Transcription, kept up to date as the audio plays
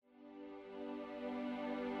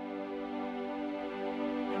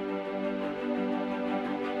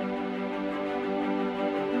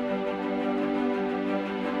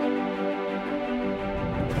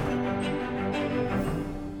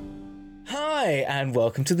Hi, and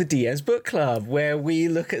welcome to the DM's Book Club, where we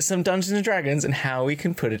look at some Dungeons & Dragons and how we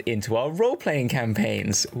can put it into our role-playing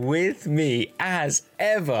campaigns. With me, as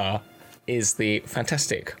ever, is the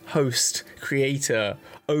fantastic host, creator,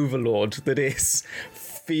 overlord that is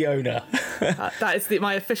Fiona. That is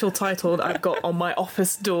my official title that I've got on my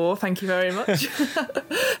office door. Thank you very much.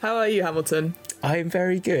 How are you, Hamilton? I'm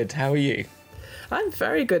very good. How are you? I'm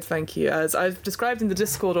very good, thank you. As I've described in the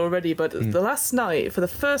Discord already, but the last night, for the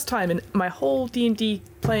first time in my whole D&D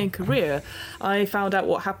playing career, I found out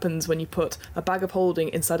what happens when you put a bag of holding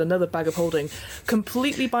inside another bag of holding,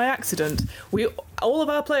 completely by accident. All of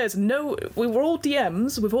our players know, we were all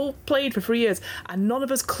DMs, we've all played for 3 years, and none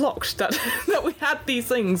of us clocked that that we had these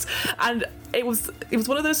things. And it was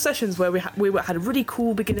one of those sessions where we had a really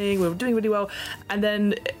cool beginning, we were doing really well, and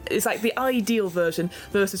then it's like the ideal version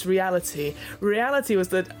versus reality. Reality was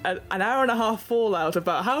that an hour and a half fallout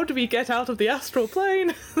about how do we get out of the astral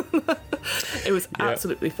plane. It was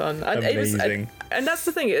absolutely fun. And amazing. And that's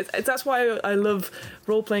the thing. That's why I love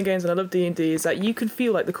role-playing games and I love D&D, is that you can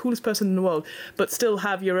feel like the coolest person in the world, but still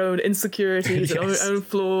have your own insecurities and your own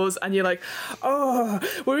flaws, and you're like, oh,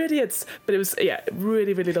 we're idiots. But it was,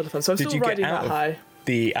 really, really a lot of fun. So I'm still riding that high.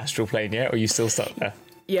 The astral plane yet, or are you still stuck there?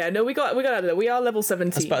 Yeah, no, we got out of there. We are level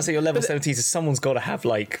 17. I was about to say you're level 17, so someone's got to have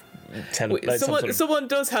someone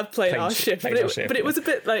does have play our shift, but it was a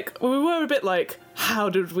bit like, we were a bit like, how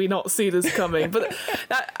did we not see this coming? But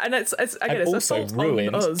it's also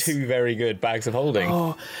ruined two very good bags of holding.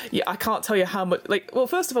 Oh yeah, I can't tell you how much. Well,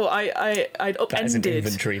 first of all, I'd upended. That is an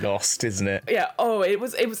inventory lost, isn't it? Yeah. Oh, it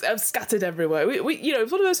was scattered everywhere. We it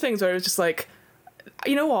was one of those things where it was just like,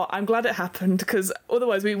 you know what? I'm glad it happened, because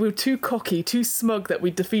otherwise we were too cocky, too smug that we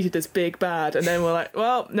defeated this big bad, and then we're like,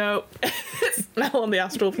 well, no, it's now on the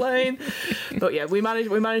astral plane. But yeah, we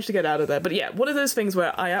managed to get out of there. But yeah, one of those things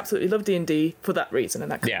where I absolutely love D&D for that reason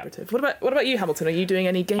and that collaborative. Yeah. What about you, Hamilton? Are you doing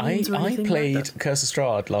any games or anything? I played like that? Curse of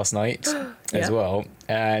Strahd last night as well,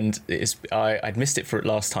 and I'd missed it for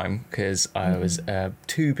last time because I was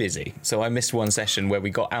too busy. So I missed one session where we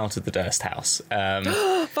got out of the Durst house.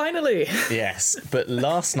 Finally. Yes, but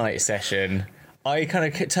last night's session, I kind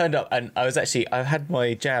of turned up, and I had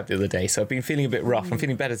my jab the other day, so I've been feeling a bit rough. I'm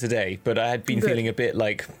feeling better today, but I had been feeling a bit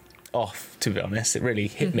like off, to be honest. It really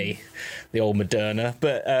hit me, the old Moderna.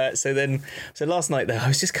 But so last night though, I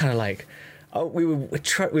was just kind of like, we were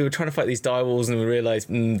trying to fight these direwolves, and we realised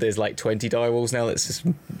there's like 20 direwolves now. Let's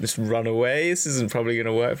just run away. This isn't probably going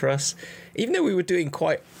to work for us. Even though we were doing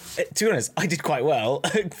quite, to be honest, I did quite well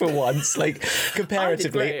for once. Like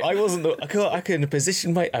comparatively, I couldn't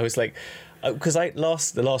position I was like, because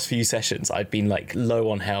the last few sessions I'd been like low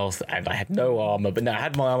on health and I had no armor, but now I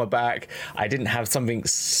had my armor back. I didn't have something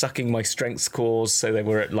sucking my strength scores, so they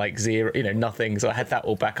were at like 0, nothing. So I had that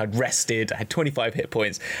all back. I'd rested. I had 25 hit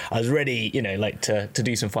points. I was ready, to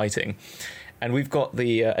do some fighting. And we've got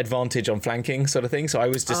the advantage on flanking sort of thing. So I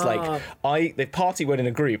was just the party went in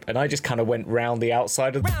a group, and I just kind of went round the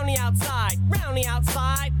outside of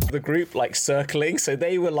the group, like circling. So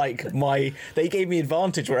they were like they gave me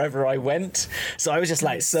advantage wherever I went. So I was just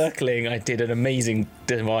like circling. I did an amazing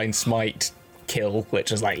divine smite kill,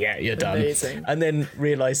 which was like, yeah, you're done. Amazing. And then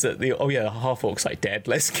realised that the half-orc's like dead.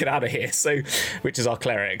 Let's get out of here. So, which is our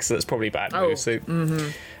cleric. So that's probably a bad move. So.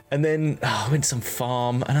 And then I went to some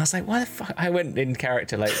farm, and I was like, why the fuck? I went in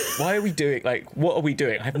character, like, why are we doing, like, what are we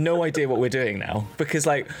doing? I have no idea what we're doing now. Because,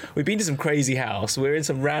 like, we've been to some crazy house, we're in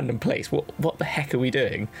some random place. What the heck are we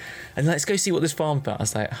doing? And let's go see what this farm's about. I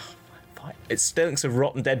was like, it stinks of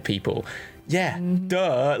rotten dead people. Yeah,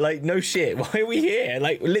 duh. Like, no shit. Why are we here?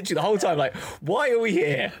 Like, literally the whole time, like, why are we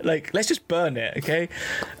here? Like, let's just burn it, okay?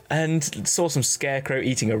 And saw some scarecrow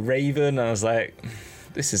eating a raven, and I was like,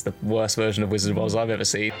 this is the worst version of Wizard of Oz I've ever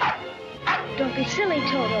seen. Don't be silly,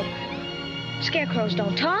 Toto. Scarecrows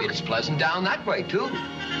don't talk. It's pleasant down that way, too.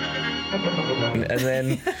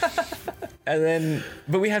 And then,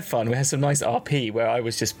 but we had fun. We had some nice RP where I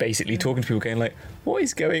was just basically talking to people going like, what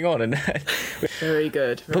is going on? And very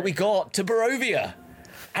good. But we got to Barovia.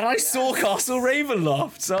 And I saw Castle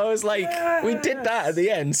Ravenloft. So I was like, we did that at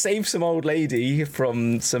the end. Saved some old lady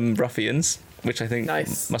from some ruffians, which I think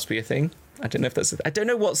must be a thing. I don't know if that's. I don't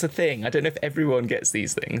know what's the thing. I don't know if everyone gets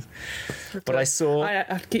these things. But I saw. I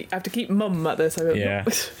have to keep mum at this.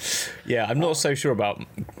 Yeah. I'm not so sure about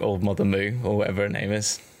old Mother Moo or whatever her name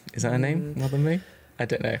is. Is that her name, Mother Moo? I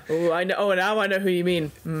don't know. Oh, I know. Oh, now I know who you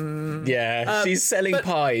mean. Yeah, she's selling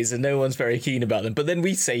pies, and no one's very keen about them. But then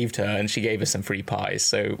we saved her, and she gave us some free pies,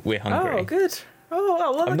 so we're hungry. Oh, good. Oh,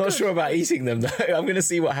 well, I'm not sure about eating them though. I'm going to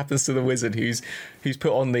see what happens to the wizard who's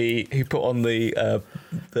put on the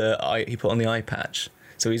eye patch.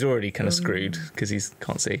 So he's already kind of screwed because he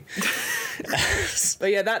can't see.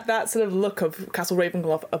 But yeah, that sort of look of Castle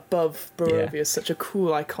Ravenclaw above Barovia is such a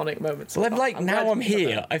cool, iconic moment. So Well, I'm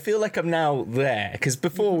here. I feel like I'm now there, because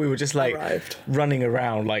before we were just like running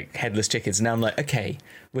around like headless chickens. Now I'm like, okay,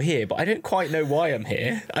 we're here, but I don't quite know why I'm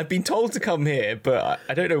here. I've been told to come here, but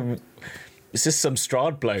I don't know. It's just some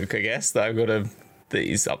Strahd bloke, I guess, that that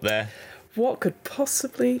he's up there. What could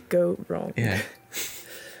possibly go wrong? Yeah.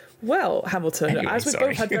 Well, Hamilton, Anyway, as we've sorry.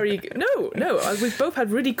 both had as we've both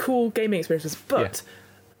had really cool gaming experiences, but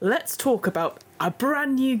let's talk about a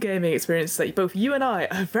brand new gaming experience that both you and I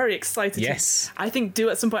are very excited to, I think,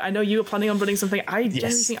 do at some point. I know you were planning on running something. I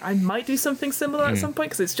genuinely think I might do something similar at some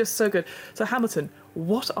point, because it's just so good. So, Hamilton,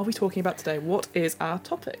 what are we talking about today? What is our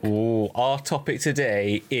topic? Oh, our topic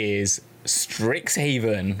today is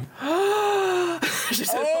Strixhaven. Oh,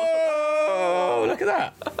 look at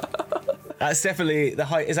that. That's definitely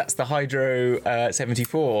that's the Hydro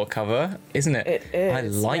 74 cover, isn't it? It is. I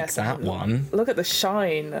like that one. Look at the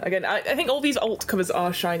shine. Again, I think all these alt covers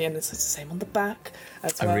are shiny, and it's the same on the back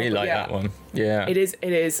as well. I really like that one. Yeah. It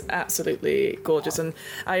is absolutely gorgeous, and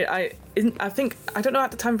I think, I don't know at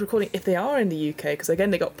the time of recording if they are in the UK, because again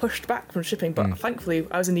they got pushed back from shipping, but thankfully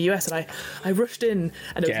I was in the US and I rushed in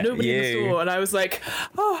and there was nobody in the store, and I was like,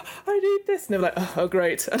 oh, I need this, and they were like, oh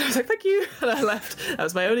great, and I was like, thank you, and I left. That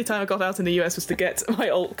was my only time I got out in the US, was to get my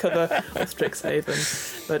alt cover of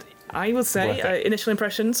Strixhaven. But I would say initial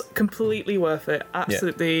impressions, completely worth it.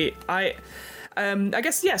 Absolutely. I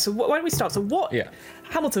guess, so why don't we start? So what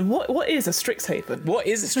Hamilton, what is a Strixhaven? What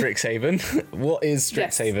is a Strixhaven? What is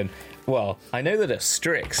Strixhaven? Yes. Well, I know that a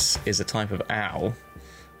Strix is a type of owl.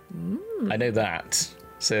 I know that.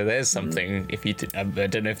 So there's something. If you did, I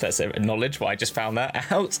don't know if that's a knowledge, but I just found that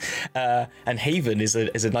out. And Haven is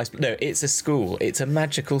a nice. No, it's a school. It's a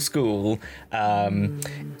magical school.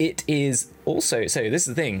 It is also. So this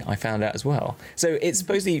is the thing I found out as well. So it's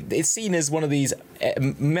seen as one of these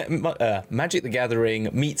Magic the Gathering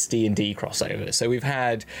meets D&D crossovers. So we've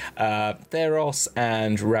had Theros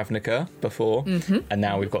and Ravnica before, and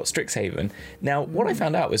now we've got Strixhaven. Now, what I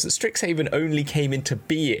found out was that Strixhaven only came into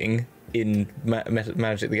being in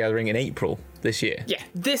Magic the Gathering in April this year. Yeah,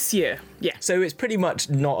 this year. Yeah. So it's pretty much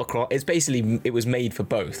not across. It's basically, it was made for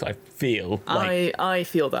both, I feel. I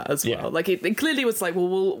feel that as well. Like it clearly was like, well,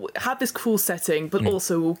 we'll have this cool setting, but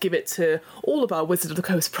also we'll give it to all of our Wizard of the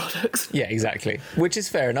Coast products. Yeah, exactly. Which is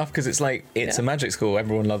fair enough, because it's like, it's a magic school.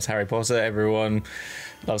 Everyone loves Harry Potter. Everyone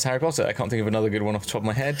loves Harry Potter. I can't think of another good one off the top of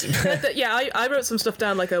my head. I wrote some stuff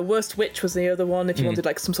down, like a Worst Witch was the other one, if you wanted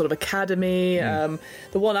like some sort of academy.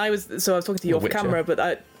 The one I was talking to you off camera,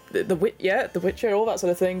 but the Witcher, all that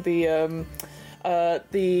sort of thing. The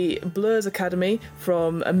Blur's Academy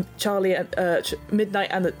from Charlie Midnight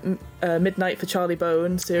and the Midnight for Charlie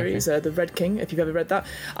Bone series, the Red King, if you've ever read that.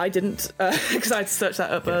 I didn't, because I had to search that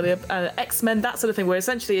up earlier. X-Men, that sort of thing, where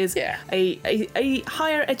essentially is a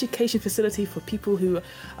higher education facility for people who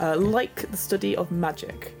like the study of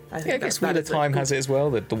magic. I guess Wheel of Time has it as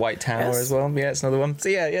well, the White Tower as well. Yeah, it's another one. So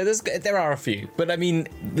there are a few, but I mean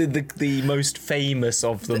the most famous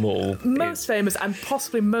of them all. Most famous and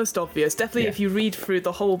possibly most obvious. Definitely, if you read through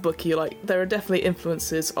the whole book, you're like, there are definitely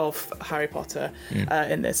influences of Harry Potter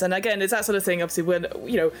in this. And again, it's that sort of thing. Obviously, when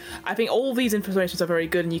I think all these inspirations are very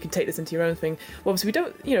good, and you can take this into your own thing. Well, obviously, we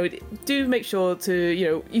don't, do make sure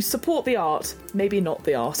to, you support the art, maybe not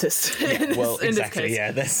the artist. In this case.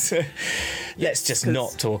 Yeah. Let's just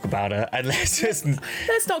not talk about her, and let's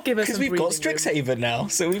not give us, because we've got Strixhaven now,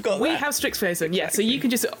 so we have Strixhaven, so you can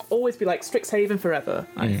just always be like Strixhaven forever,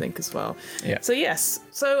 I think, as well. So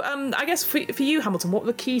I guess for you, Hamilton, what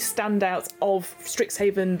were the key standouts of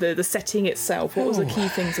Strixhaven, the setting itself? What was the key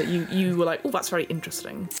things that you were like, oh, that's very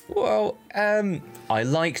interesting? Well, I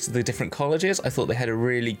liked the different colleges. I thought they had a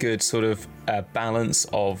really good sort of balance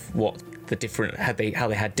of what the different how they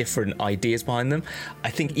had different ideas behind them. I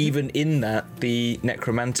think even in that, the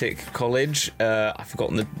Necromantic College,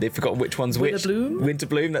 they've forgotten which one's which.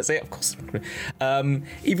 Winterbloom, that's it, of course.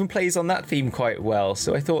 Even plays on that theme quite well.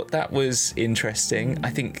 So I thought that was interesting.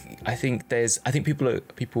 I think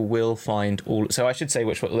people will find all. So I should say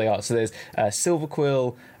which one they are. So there's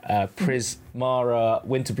Silverquill, Prismara,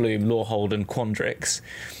 Winterbloom, Lorehold, and Quandrix.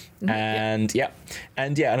 And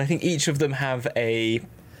I think each of them have a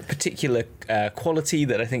particular quality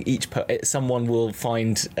that I think someone will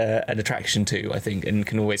find an attraction to, I think, and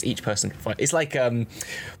each person can find. It's like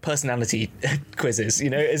personality quizzes,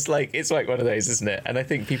 it's like one of those, isn't it? And I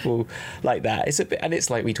think people like that. It's a bit, and it's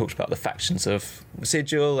like we talked about the factions of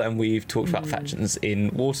Sigil, and we've talked about factions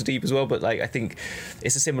in Waterdeep as well, but like I think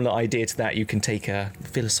it's a similar idea to that. You can take a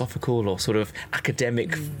philosophical or sort of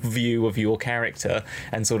academic view of your character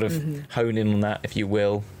and sort of hone in on that, if you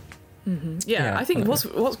will. Yeah, I think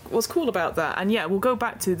what's cool about that, and we'll go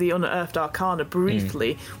back to the Unearthed Arcana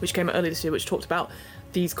briefly, which came out earlier this year, which talked about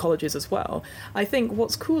these colleges as well. I think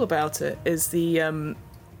what's cool about it is the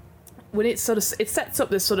when it sets up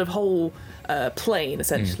this sort of whole plane,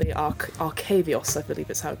 essentially, Arcavios, I believe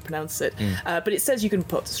is how to pronounce it. But it says you can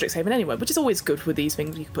put Strixhaven anywhere, which is always good with these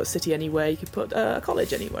things. You can put a city anywhere, you can put a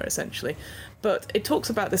college anywhere, essentially. But it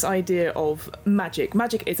talks about this idea of magic.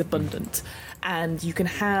 Magic is abundant, and you can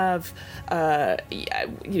have,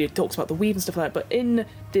 it talks about the weave and stuff like that, but in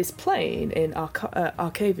this plane, in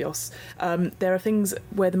Arcavios, there are things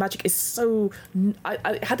where the magic is so...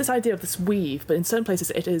 I had this idea of this weave, but in certain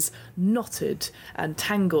places it is knotted and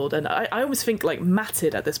tangled, and I almost think like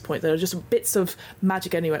matted at this point. There are just bits of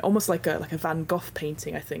magic anyway, almost like a Van Gogh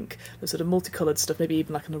painting, I think. There's sort of multicoloured stuff, maybe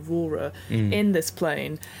even like an aurora in this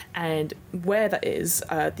plane, and where that is,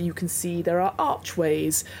 you can see there are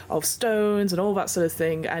archways of stones and all that sort of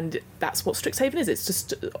thing, and that's what Strixhaven is. It's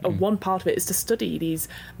just one part of it is to study these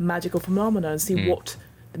magical phenomena and see what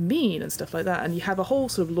they mean and stuff like that. And you have a whole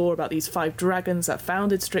sort of lore about these 5 dragons that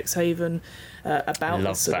founded Strixhaven. I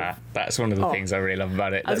love that. That's one of the things I really love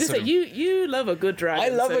about it. I was going to say, you love a good dragon. I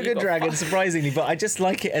love a good dragon, surprisingly, but I just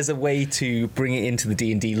like it as a way to bring it into the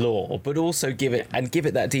D&D lore, but also give it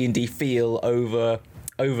that D&D feel over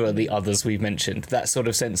the others we've mentioned. That sort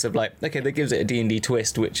of sense of like, okay, that gives it a D&D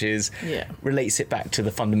twist, which is relates it back to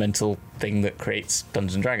the fundamental thing that creates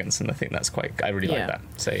Dungeons and Dragons, and I think that's I really like that.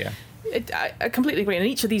 So I completely agree. And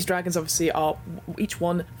each of these dragons obviously each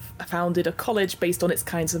one founded a college based on its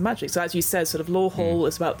kinds of magic. So as you said, sort of Lore Hall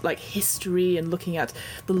is about like history and looking at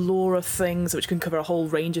the lore of things, which can cover a whole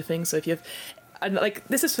range of things. So if you have, and like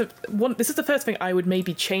this is the first thing I would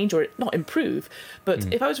maybe change or not improve,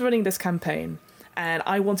 but if I was running this campaign and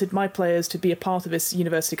I wanted my players to be a part of this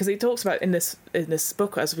university, because it talks about in this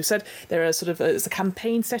book, as we said, there are sort of it's a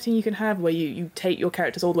campaign setting you can have where you take your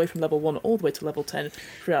characters all the way from level 1 all the way to level 10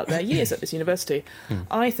 throughout their years at this university.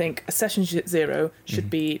 I think a session 0 should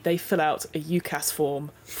be they fill out a UCAS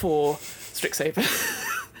form for Strixhaven.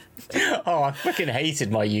 Oh, I fucking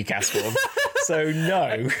hated my UCAS form. So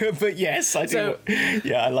no, but yes, I do. So,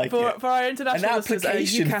 I like it. For our international listeners, a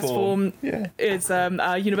UCAS form is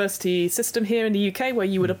a university system here in the UK where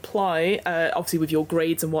you would apply, obviously with your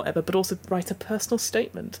grades and whatever, but also write a personal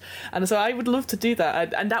statement. And so I would love to do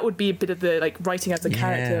that, and that would be a bit of the like writing as a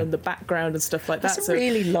character and the background and stuff like that. That's a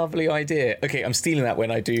really lovely idea. Okay, I'm stealing that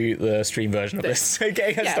when I do the stream version of this.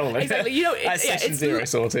 Okay, I stole it. Exactly. That's session 0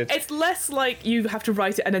 sorted. It's less like you have to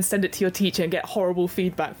write it and then send it to your teacher and get horrible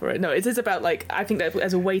feedback for it. No, it is about like, I think that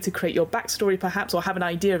as a way to create your backstory perhaps, or have an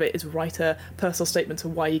idea of it, is write a personal statement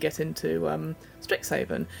of why you get into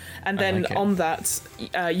Strixhaven. And then on that,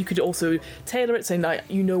 you could also tailor it saying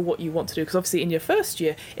that you know what you want to do, because obviously in your first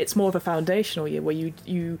year it's more of a foundational year where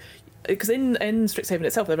you because in Strixhaven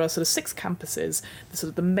itself there are sort of 6 campuses, sort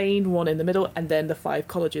of the main one in the middle, and then the 5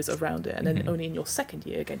 colleges around it, and then only in your second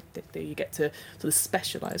year again you get to sort of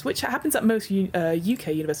specialise, which happens at most UK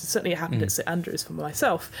universities. Certainly it happened at St Andrews for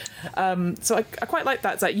myself. So I quite like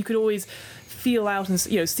that you could always feel out and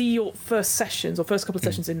see your first sessions or first couple of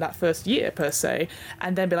sessions in that first year per se,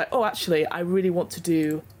 and then be like, oh, actually I really want to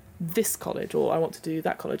do this college, or I want to do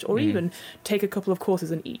that college, or even take a couple of courses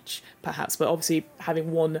in each perhaps, but obviously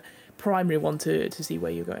having one primary one to see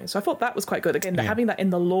where you're going. So I thought that was quite good. Again, having that in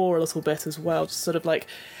the lore a little bit as well, just sort of like,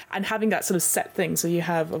 and having that sort of set thing. So you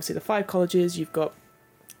have obviously the 5 colleges, you've got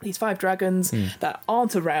these 5 dragons that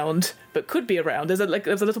aren't around but could be around. There's a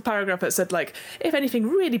little paragraph that said like, if anything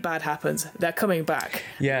really bad happens, they're coming back.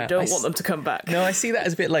 Yeah, you don't want them to come back. No, I see that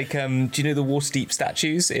as a bit like, do you know the Waterdeep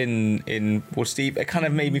statues in Waterdeep? It kind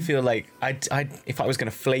of made me feel like if I was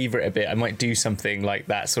going to flavour it a bit, I might do something like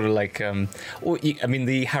that, sort of like,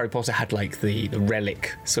 the Harry Potter had like the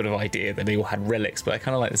relic sort of idea that they all had relics, but I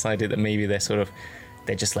kind of like this idea that maybe they're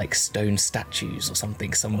just like stone statues or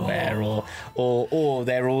something somewhere, or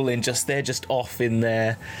they're all they're just off in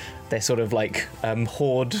their their sort of like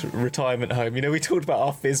horde retirement home. You know, we talked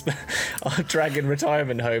about our dragon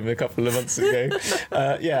retirement home a couple of months ago.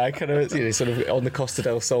 I kind of, you know, sort of on the Costa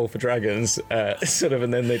del Sol for dragons, sort of,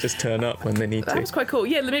 and then they just turn up when they need to. That was quite cool.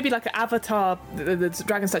 Yeah, maybe like an Avatar, the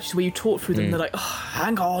dragon statues where you talk through them. They're like, oh,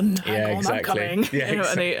 hang on, exactly. I'm coming. Yeah, you know, exactly.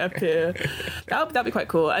 And they appear. That'd be quite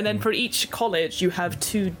cool. And then for each college, you have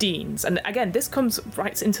 2 deans. And again, this comes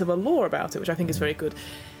right into the lore about it, which I think is very good.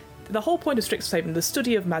 The whole point of Strixhaven, the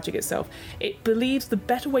study of magic itself, it believes the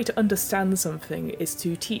better way to understand something is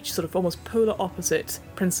to teach sort of almost polar opposite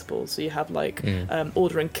principles. So you have like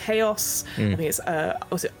order and chaos. I think it's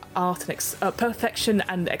art and perfection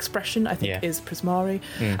and expression, I think is Prismari.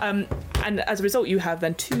 And as a result, you have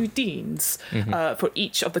then 2 deans for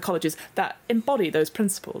each of the colleges that embody those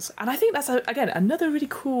principles. And I think that's, again, another really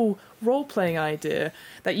cool role-playing idea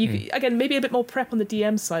that you, again, maybe a bit more prep on the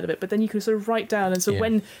DM side of it, but then you can sort of write down. And so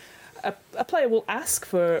when a player will ask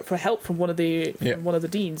for help from one of the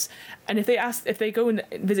deans, and if they go and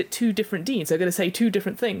visit 2 different deans, they're going to say 2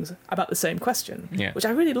 different things about the same question, which I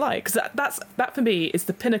really like, because that for me is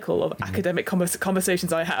the pinnacle of academic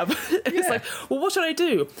conversations I have. It's like, well, what should I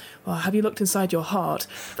do? Well, have you looked inside your heart?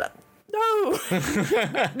 But, no,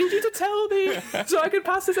 I need you to tell me so I can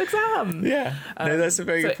pass this exam. Yeah, no, that's a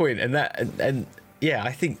very good point, and yeah,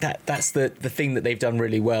 I think that's the thing that they've done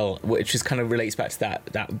really well, which just kind of relates back to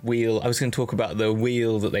that wheel. I was going to talk about the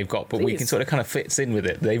wheel that they've got, but we can sort of kind of fits in with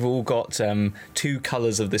it. They've all got 2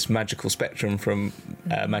 colours of this magical spectrum from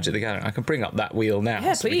Magic the Gathering. I can bring up that wheel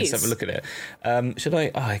now, so we can just have a look at it. Should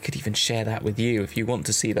I? Oh, I could even share that with you if you want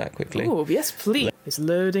to see that quickly. Oh, yes, please. It's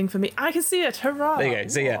loading for me. I can see it. Hurrah! There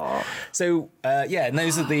you go. And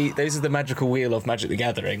those are the magical wheel of Magic the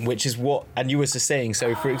Gathering, which is what. And you were just saying.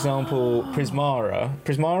 So, for example, Prismara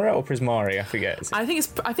or Prismari, I forget. I think it's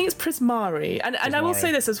Prismari, and I will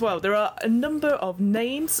say this as well. There are a number of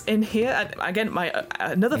names in here. And again, my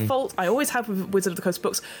another fault I always have with Wizard of the Coast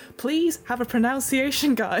books. Please have a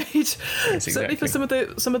pronunciation guide. Yes, exactly. Certainly for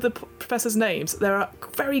some of the professors' names. There are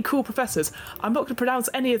very cool professors. I'm not going to pronounce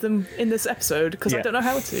any of them in this episode because I don't know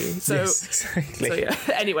how to. So, yes, exactly. So yeah.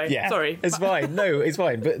 Anyway, sorry. It's fine. No, it's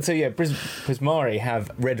fine. But so Prismari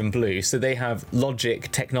have red and blue. So they have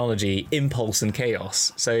logic, technology, impulse, and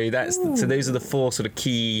chaos. So those are the 4 sort of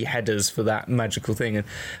key headers for that magical thing.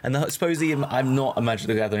 And supposedly I'm not a Magic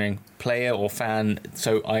the Gathering player or fan,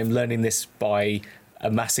 so I'm learning this by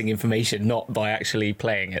amassing information, not by actually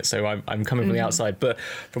playing it. So I'm coming from the outside. But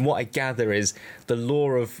from what I gather is the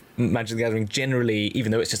lore of Magic the Gathering generally,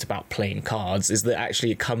 even though it's just about playing cards, is that actually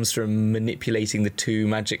it comes from manipulating the 2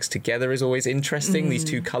 magics together is always interesting, these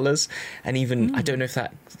 2 colours. And even, I don't know if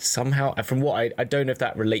that somehow, from what I don't know if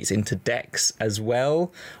that relates into decks as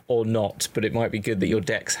well or not, but it might be good that your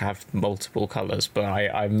decks have multiple colours. But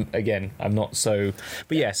I'm not so...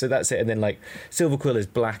 But yeah, so that's it. And then like Silver Quill is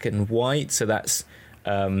black and white, so that's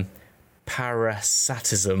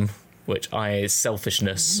parasitism, which is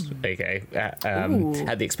selfishness, at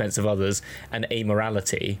the expense of others, and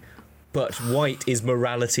amorality. But white is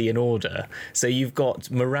morality and order. So you've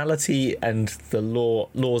got morality and the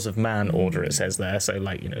laws of man order, it says there. So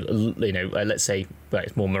like, let's say, well,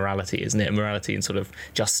 it's more morality, isn't it? Morality and sort of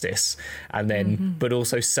justice. And then, but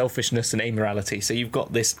also selfishness and amorality. So you've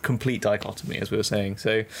got this complete dichotomy, as we were saying.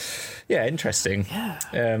 So yeah, interesting.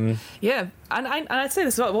 Yeah. And I'd say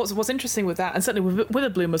this as well. What's interesting with that, and certainly with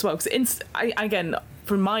Witherbloom as well, because again,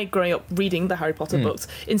 from my growing up reading the Harry Potter books,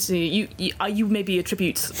 instantly you maybe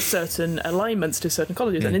attribute certain alignments to certain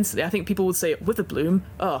colleges, and instantly I think people would say Witherbloom,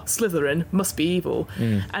 Slytherin must be evil,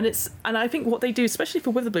 and I think what they do, especially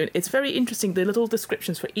for Witherbloom, it's very interesting. The little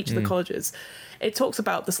descriptions for each of the colleges, it talks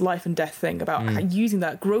about this life and death thing, about using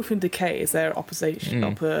that growth and decay as their opposition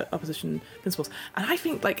principles, and I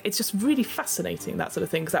think like it's just really fascinating, that sort of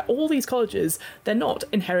thing, because that all these colleges, they're not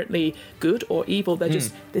inherently good or evil. They're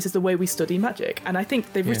just, this is the way we study magic. And I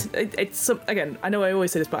think they've written, again, I know I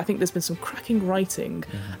always say this, but I think there's been some cracking writing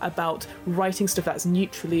about writing stuff that's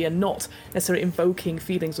neutrally and not necessarily invoking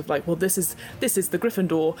feelings of like, well, this is the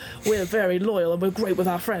Gryffindor, we're very loyal and we're great with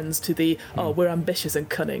our friends, to the, we're ambitious and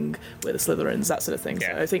cunning, we're the Slytherins, that sort of thing.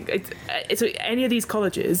 So I think it's any of these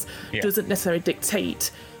colleges doesn't necessarily dictate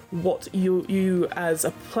what you as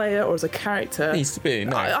a player or as a character needs to be.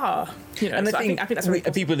 No. And so I think that's really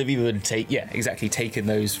people have even taken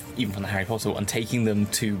those even from the Harry Potter one, taking them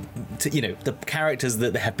to the characters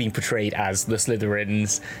that have been portrayed as the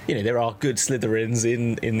Slytherins. There are good Slytherins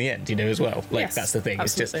in the end, as well. Like that's the thing.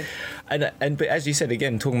 Absolutely. It's just but as you said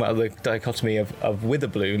again, talking about the dichotomy of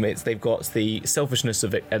Witherbloom, they've got the selfishness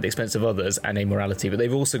of it at the expense of others and amorality, but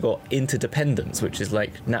they've also got interdependence, which is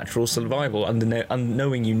like natural survival,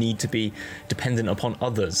 knowing you need to be dependent upon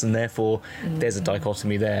others, and therefore there's a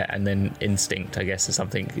dichotomy there. And then instinct, I guess, is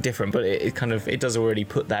something different, but it does already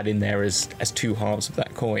put that in there as two halves of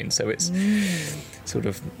that coin. So it's sort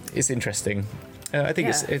of it's interesting. I think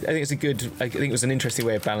it was an interesting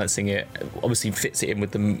way of balancing it. Obviously, fits it in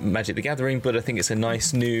with the Magic the Gathering, but I think it's a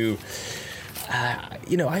nice new.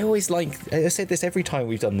 I always I said this every time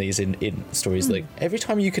we've done these in stories. Like every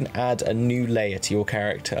time you can add a new layer to your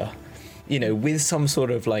character, with some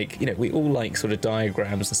sort of we all like sort of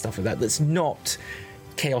diagrams and stuff like that. That's not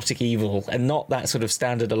chaotic evil and not that sort of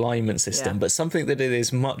standard alignment system, but something that it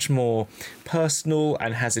is much more personal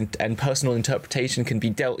and and personal interpretation can be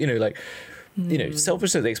dealt.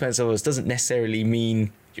 Selfishness at the expense of others doesn't necessarily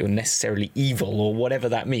mean you're necessarily evil or whatever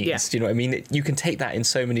that means. Yeah. Do you know what I mean? You can take that in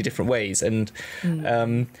so many different ways, and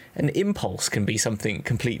an impulse can be something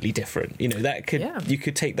completely different. You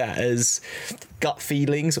could take that as gut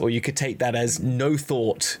feelings, or you could take that as no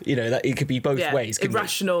thought. That it could be both ways.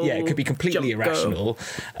 Irrational. It could be completely irrational.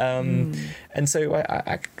 And so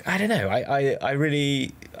I don't know. I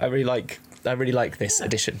really like this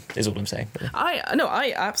edition, is all I'm saying.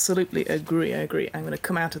 I absolutely agree. I'm going to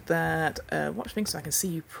come out of that. Watch things so I can see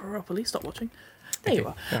you properly. Stop watching. There you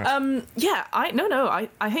are. Right.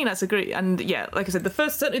 I think that's a great. And like I said,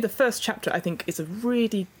 certainly the first chapter I think is a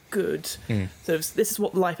really good sort of, this is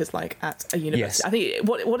what life is like at a university. Yes. I think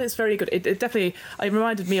what is very good, it definitely, it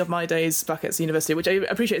reminded me of my days back at university, which I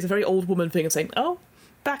appreciate is a very old woman thing of saying, oh,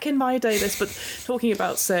 back in my day this, but talking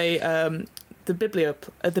about, say, the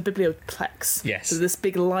biblioplex. Yes. So this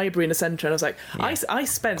big library in the centre, and I was like, I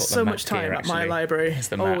spent so much time at my library.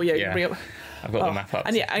 Bring up. I've got the map up.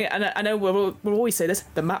 And I know we'll always say this.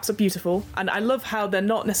 The maps are beautiful, and I love how they're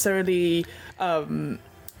not necessarily top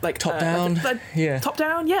down. Top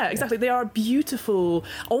down. Yeah, exactly. They are beautiful,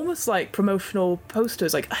 almost like promotional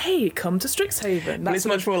posters. Like, hey, come to Strixhaven. It's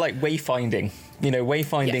much more like wayfinding.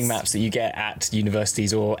 Maps that you get at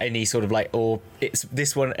universities or any sort of or it's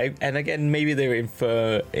this one. And again, maybe they're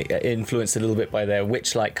influenced a little bit by their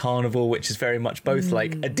Witchlight Carnival, which is very much both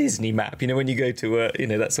like a Disney map. When you go to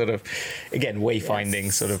that sort of, again,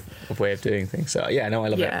 wayfinding sort of way of doing things. So I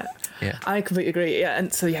love it. Yeah, I completely agree. Yeah,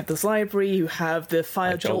 and so you have this library, you have the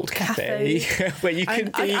Fire Jolt Cafe where you can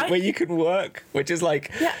where you can work, which is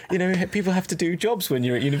people have to do jobs when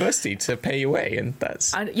you're at university to pay your way, and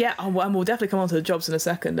we'll definitely come on to the jobs in a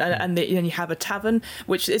second. And then you have a tavern,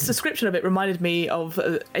 which its description of it reminded me of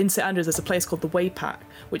in St Andrews. There's a place called the Waypack,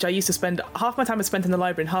 which I used to spend half my time I spent in the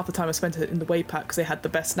library and half the time I spent it in the Waypack because they had the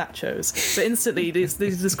best nachos. So instantly these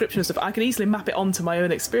descriptions of stuff, I could easily map it onto my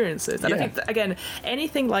own experiences. And I think that, again,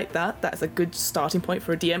 anything like that's a good starting point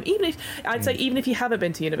for a DM. Even if you haven't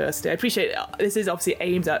been to university, I appreciate this is obviously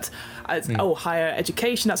aimed at higher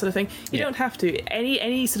education, that sort of thing. You don't have to.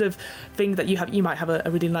 Any sort of thing that you might have a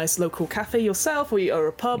really nice local cafe yourself, or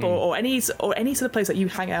a pub, or any sort of place that you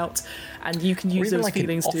hang out, and you can use those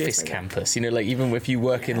feelings to office campus. Even if you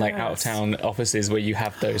work in out of town offices where you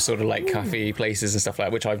have those sort of cafe places and stuff like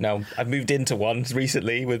that, which I've moved into one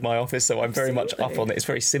recently with my office, so I'm very much up on it. It's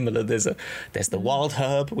very similar. There's the Wild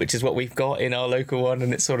Herb, which is what we've got in our local one,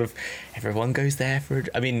 and it's sort of everyone goes there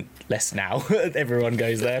less now. Everyone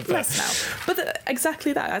goes there, but less now. But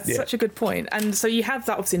exactly that's such a good point. And so you have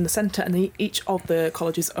that obviously in the centre, and each of the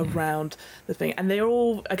colleges around the thing, and they're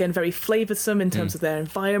all again very flavoursome in terms of their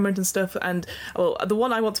environment and stuff. And the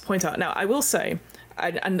one I want to point out now, I will say,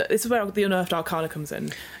 and this is where the Unearthed Arcana comes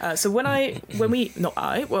in. So when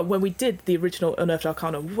we did the original Unearthed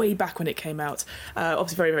Arcana way back when it came out,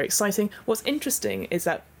 obviously very, very exciting. What's interesting is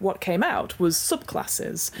that what came out was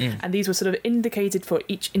subclasses, and these were sort of indicated for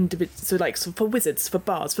each individual, so for wizards, for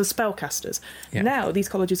bards, for spellcasters. Yeah. Now these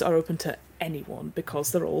colleges are open to anyone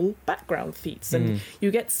because they're all background feats, and you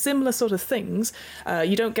get similar sort of things.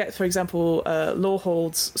 You don't get, for example,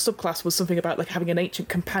 Lawhold's subclass was something about having an ancient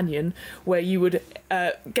companion where you would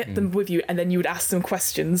get them with you, and then you would ask them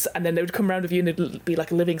questions, and then they would come around with you, and it'd be like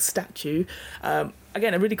a living statue.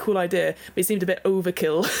 Again, a really cool idea, but it seemed a bit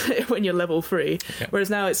overkill when you're level 3. Yeah. Whereas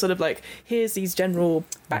now it's sort of here's these general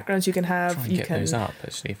backgrounds you can have. Try and get those up,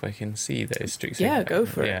 actually, if I can see those. Yeah, go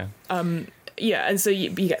for it. And so you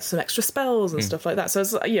get some extra spells and stuff like that.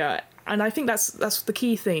 So and I think that's the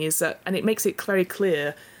key thing is that, and it makes it very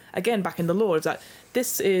clear again, back in the lore, is that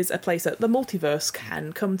this is a place that the multiverse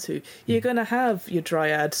can come to. You're going to have your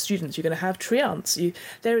Dryad students. You're going to have treants.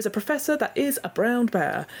 There is a professor that is a brown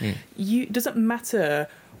bear. It doesn't matter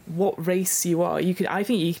what race you are. I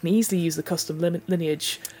think you can easily use the custom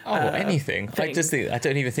lineage. Anything. I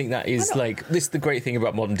don't even think that is like this. Is the great thing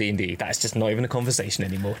about modern D&D. That's just not even a conversation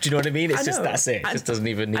anymore. Do you know what I mean? It's just that's it. It just doesn't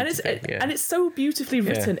even need to be. And it's so beautifully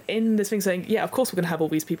written in this thing, saying, yeah, of course we're going to have all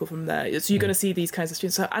these people from there. So you're going to see these kinds of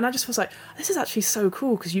students. And I just was like, this is actually so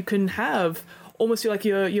cool, because you can have almost like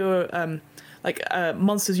your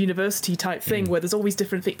Monsters University type thing, where there's always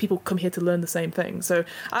different people come here to learn the same thing. So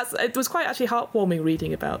it was quite actually heartwarming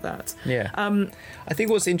reading about that. Yeah. I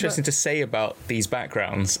think what's interesting to say about these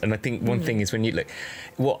backgrounds, and I think one thing is when you look,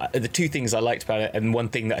 the two things I liked about it, and one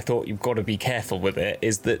thing that I thought you've got to be careful with it,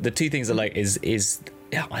 is that the two things I like is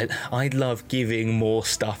I love giving more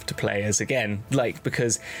stuff to players again,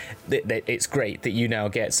 because it's great that you now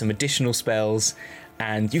get some additional spells.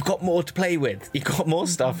 And you've got more to play with. You've got more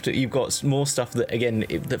stuff. You've got more stuff that, again,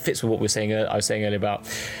 that fits with what I was saying earlier about.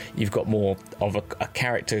 You've got more of a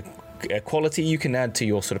character quality you can add to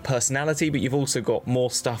your sort of personality, but you've also got more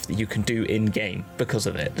stuff that you can do in game because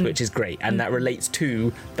of it, which is great. And that relates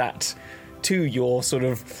to your sort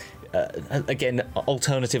of again,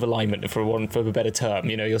 alternative alignment, for a better term.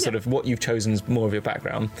 Your sort of what you've chosen is more of your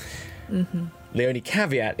background. The only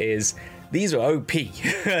caveat is these are OP,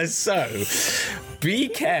 so be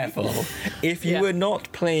careful if you were not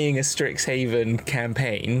playing a Strixhaven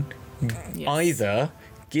campaign. Either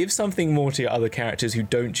give something more to your other characters who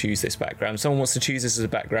don't choose this background. If someone wants to choose this as a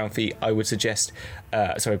background for you, I would suggest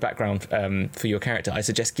for your character, I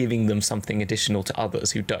suggest giving them something additional to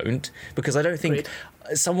others who don't, because I don't think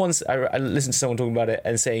I listened to someone talking about it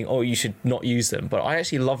and saying, oh, you should not use them, but I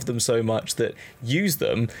actually love them so much that use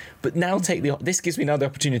them, but now this gives me another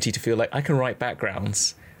opportunity to feel like I can write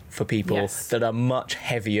backgrounds for people that are much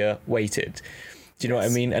heavier weighted. Do you know what I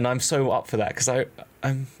mean? And I'm so up for that, because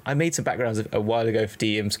I made some backgrounds a while ago for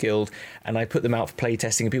DM's Guild, and I put them out for play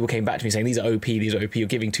testing, and people came back to me saying, these are OP, you're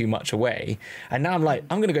giving too much away. And now I'm like,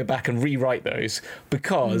 I'm going to go back and rewrite those,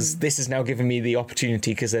 because this has now given me the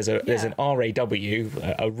opportunity, because there's an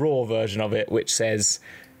RAW, a raw version of it, which says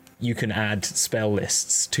you can add spell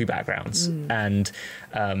lists to backgrounds.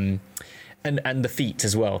 And the feat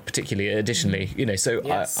as well, particularly additionally, so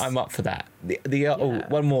I'm up for that.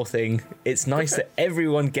 One more thing, it's nice that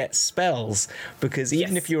everyone gets spells, because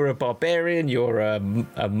even if you're a barbarian, you're a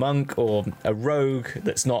monk or a rogue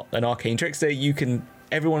that's not an arcane trickster,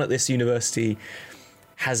 everyone at this university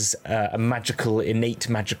has a innate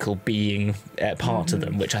magical being part of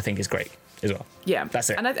them, which I think is great as well. Yeah, that's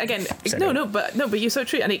it. And but you're so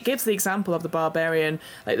true. And it gives the example of the barbarian,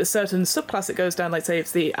 like the certain subclass it goes down, like say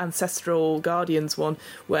it's the ancestral guardians one,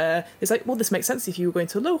 where it's like, well, this makes sense if you were going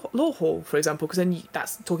to law hall, for example, because then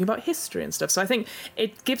that's talking about history and stuff. So I think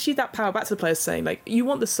it gives you that power back to the players, saying like, you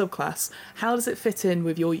want the subclass, how does it fit in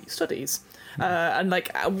with your studies? And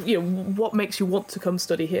what makes you want to come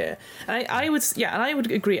study here? And I would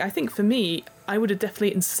agree. I think for me, I would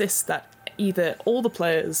definitely insist that either all the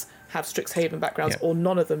players have Strixhaven backgrounds or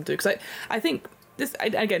none of them do, because I think this,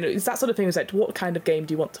 again, it's that sort of thing, is like, what kind of game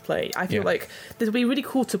do you want to play? I feel like this would be really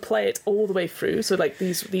cool to play it all the way through, so like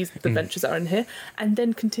these adventures that are in here, and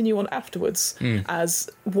then continue on afterwards as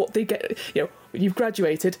what they get. You've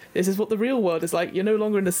graduated, this is what the real world is like. You're no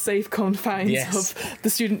longer in the safe confines of the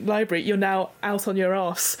student library. You're now out on your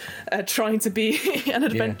arse trying to be an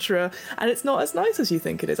adventurer, and it's not as nice as you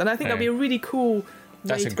think it is. And I think that'd be a really cool.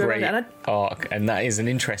 That's a great arc, and that is an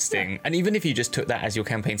interesting. And even if you just took that as your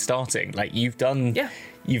campaign starting, like you've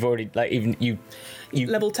already, like, even you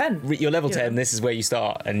level 10. You're level 10. This is where you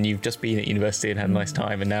start, and you've just been at university and had a nice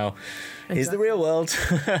time, and now here's the real world.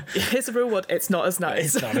 Here's the real world. It's not as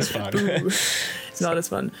nice. It's not as fun. It's not as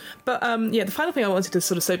fun. But the final thing I wanted to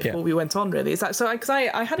sort of say before we went on really is that because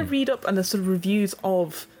I had a read up and the sort of reviews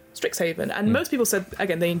of Strixhaven, and most people said,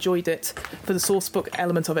 again, they enjoyed it for the source book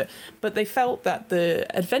element of it, but they felt that the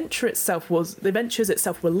adventures itself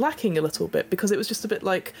were lacking a little bit, because it was just a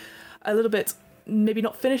little bit maybe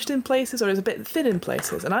not finished in places, or is a bit thin in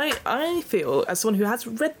places. And I feel, as someone who has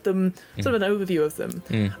read them, sort of an overview of them,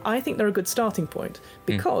 I think they're a good starting point,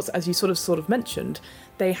 because as you sort of mentioned,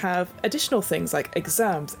 they have additional things like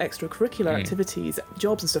exams, extracurricular activities,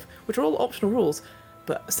 jobs and stuff, which are all optional rules,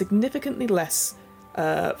 but significantly less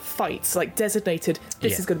fights, like designated,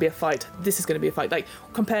 this is going to be a fight, this is going to be a fight, like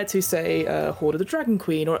compared to say Horde of the Dragon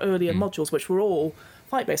Queen or earlier modules, which were all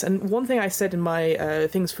fight based. And one thing I said in my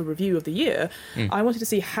things for review of the year, I wanted to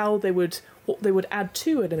see how what they would add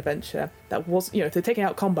to an adventure that was, if they're taking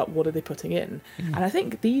out combat, what are they putting in? And I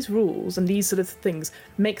think these rules and these sort of things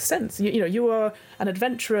make sense. You are an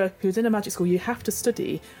adventurer who's in a magic school, you have to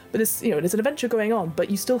study, but there's an adventure going on, but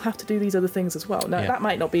you still have to do these other things as well. Now, that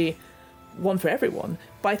might not be one for everyone,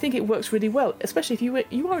 but I think it works really well, especially if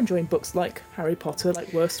you are enjoying books like Harry Potter,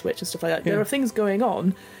 like Worst Witch and stuff like that. There are things going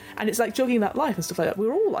on, and it's like jogging that life and stuff like that.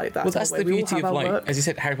 We're all like that. Well, that's the beauty of, like, as you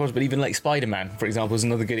said, Harry Potter, but even like Spider-Man, for example, is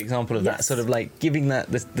another good example of that, sort of like giving that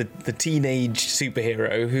the teenage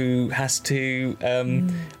superhero who has to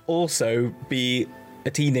also be a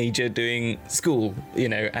teenager doing school,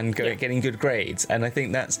 and getting good grades. And I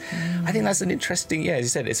think that's an interesting, as you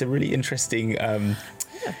said, it's a really interesting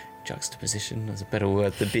juxtaposition. There's a better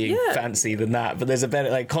word than being fancy than that, but there's a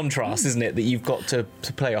better contrast, isn't it, that you've got to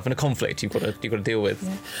play off, and a conflict you've got to deal with.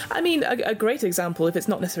 I mean, a great example, if it's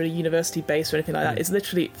not necessarily university based or anything like that, is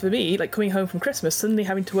literally for me, like coming home from Christmas, suddenly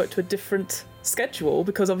having to work to a different schedule,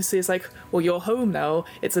 because obviously it's like, well, you're home now,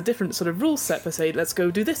 it's a different sort of rule set per se, let's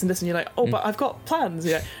go do this and this, and you're like, but I've got plans.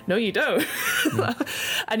 You're like, no you don't.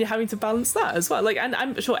 And you're having to balance that as well, and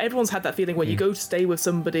I'm sure everyone's had that feeling when you go to stay with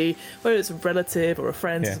somebody, whether it's a relative or a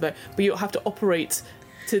friend, but you have to operate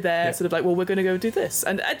to their sort of like, well, we're going to go do this,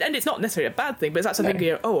 and it's not necessarily a bad thing, but it's that sort of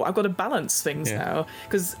thing, I've got to balance things now,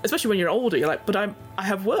 because especially when you're older, you're like, but I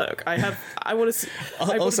have work, I want to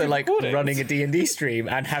also like running a D&D stream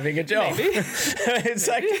and having a job. Maybe. It's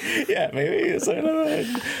like, maybe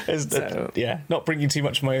so, not bringing too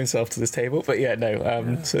much of my own self to this table, but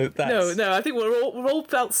so that's no, I think we're all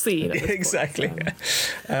felt seen at this exactly point.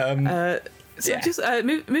 So just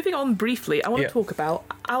moving on briefly, I want to talk about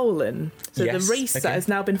Owlin, so the race that has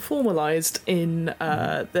now been formalised in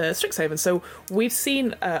the Strixhaven. So we've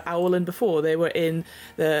seen Owlin before. They were in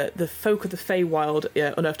the Folk of the Feywild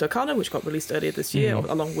Unearthed Arcana, which got released earlier this year,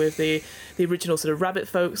 along with the original sort of rabbit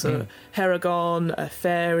folk, so Heragon,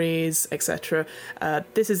 fairies, etc.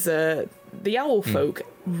 This is the Owl folk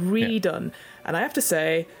redone, and I have to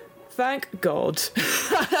say, thank God.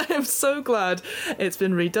 I am so glad it's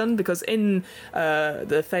been redone, because in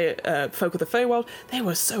the Folk of the Feywild, they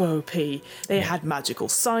were so OP. They had magical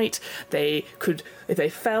sight. They could, if they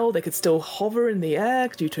fell, they could still hover in the air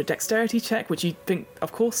due to a dexterity check, which you'd think,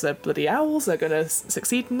 of course, they're bloody owls, they're going to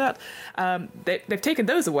succeed in that. They've taken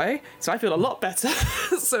those away, so I feel a lot better.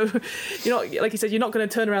 So, like you said, you're not going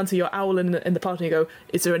to turn around to your owl in the party and go,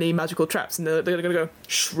 is there any magical traps? And they're going to go,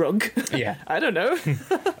 shrug. Yeah. I don't know.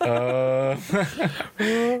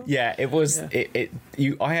 It was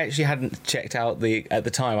I actually hadn't checked out at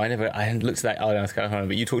the time. I hadn't looked at that Unearthed Arcana,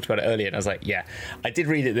 but you talked about it earlier, and I was like, I did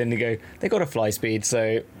read it then to go, they got a fly speed,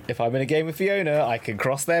 so if I'm in a game with Fiona, I can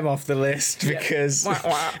cross them off the list because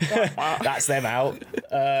that's them out.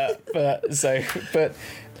 But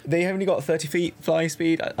they only got 30 feet fly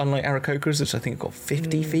speed, unlike Aarakocra's, which I think got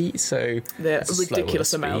 50 feet, so they're a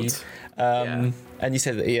ridiculous amount. And you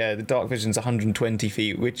said that the dark vision's 120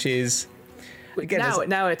 feet, which is again,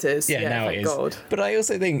 now it is. Now it is. God. But I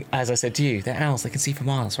also think, as I said to you, they're owls. They can see for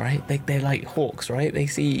miles, right? They're like hawks, right? They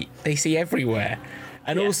see everywhere.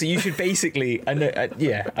 And also, you should basically,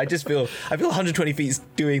 I just feel 120 feet is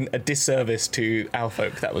doing a disservice to owl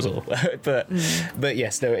folk. That was all. but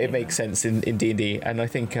yes, no, it makes sense in D&D, and I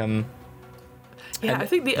think. I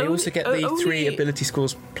think they also get the 3 ability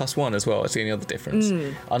scores +1 as well. It's the only other difference.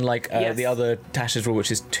 Unlike the other Tasha's rule,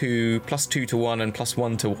 which is 2 +2 to 1 and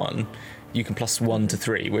 +1 to 1. You can +1 to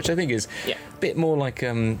 3, which I think is a bit more like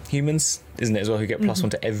humans, isn't it, as well, who get +1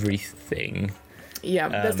 to everything. Yeah,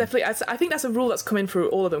 there's definitely. I think that's a rule that's come in through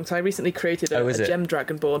all of them. Because I recently created a gem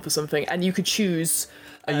dragonborn for something, and you could choose.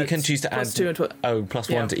 You can choose to add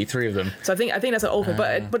 +1 to each 3 of them. So I think that's an old thing.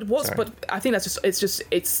 But I think that's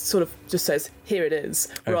it's sort of just says here it is,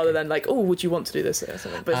 rather than like, oh, would you want to do this or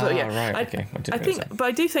something. But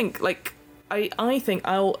I do think like. I think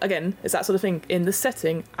again, it's that sort of thing. In the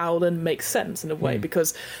setting, Owlin makes sense in a way,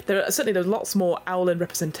 because there's lots more Owlin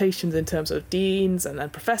representations in terms of deans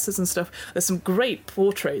and professors and stuff. There's some great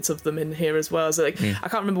portraits of them in here as well. So I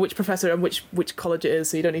can't remember which professor and which college it is,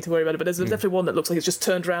 so you don't need to worry about it. But there's definitely one that looks like it's just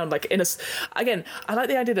turned around like in a. Again, I like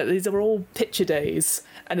the idea that these are all picture days,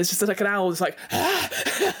 and it's just like an owl just like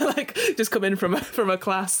like just come in from a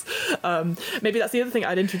class. Maybe that's the other thing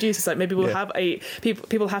I'd introduce. Is like maybe we'll have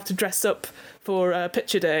people have to dress up for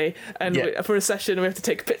picture day and for a session we have to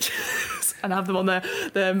take pictures. and have them on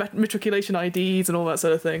their matriculation IDs and all that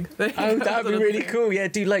sort of thing. Oh, that would be really cool. Yeah,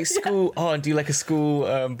 do like school. Yeah. Oh, and do like a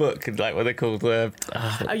school book, like what they call a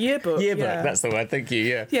yearbook. Yearbook. Yeah. That's the word. Thank you.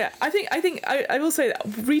 Yeah. Yeah, I think I will say that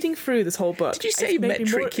reading through this whole book. Did you say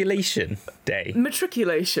matriculation day?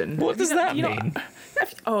 Matriculation. What does that mean?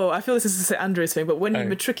 I feel this is a St Andrews thing, but when you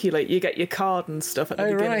matriculate, you get your card and stuff at the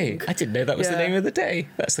beginning. Right. I didn't know that was the name of the day.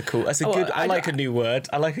 That's a good. I like a new word.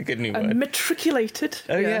 I like a good new word. Matriculated.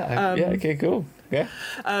 Oh yeah. Okay. Cool. Yeah.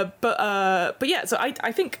 But yeah. So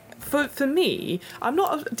I think. For me, I'm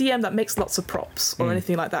not a DM that makes lots of props or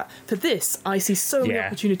anything like that. For this, I see so many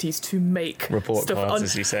opportunities to make report stuff cards,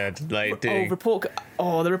 as you said. Like, the report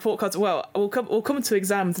cards. Well, we'll come to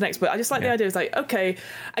exams next, but I just like the idea. It's like, okay,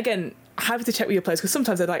 again, happy to check with your players because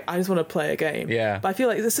sometimes they're like, I just want to play a game. Yeah. But I feel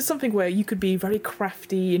like this is something where you could be very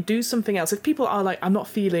crafty and do something else. If people are like, I'm not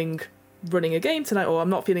feeling running a game tonight, or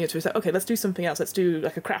I'm not feeling it, so it's like, okay, let's do something else. Let's do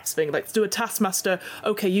like a crafts thing. Like, let's do a taskmaster.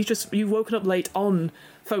 Okay, you've woken up late on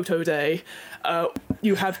photo day.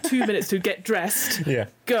 You have 2 minutes to get dressed. Yeah.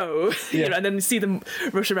 Go. Yeah. And then you see them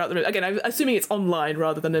rush around the room. Again, I'm assuming it's online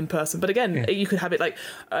rather than in person. But again, you could have it like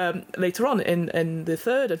later on in the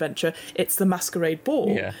third adventure, it's the masquerade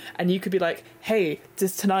ball. Yeah. And you could be like, hey,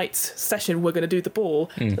 this tonight's session, we're going to do the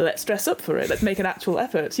ball. Let's dress up for it. Let's make an actual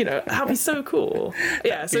effort. That'd be so cool.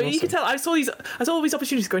 Yeah. So awesome. You can tell I saw all these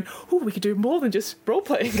opportunities going, oh, we could do more than just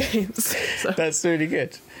role-playing games. So. That's really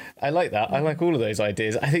good. I like that. I like all of those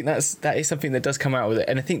ideas. I think that is something that does come out with it,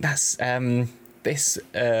 and I think that's this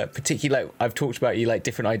particular. I've talked about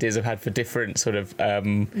different ideas I've had for different sort of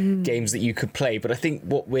games that you could play, but I think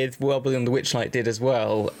what with Well Beyond the Witchlight did as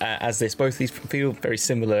well as this, both these feel very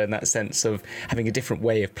similar in that sense of having a different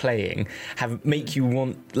way of playing. Make you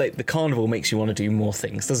want, like, the carnival makes you want to do more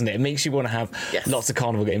things, doesn't it? It makes you want to have lots of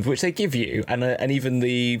carnival games, which they give you, and even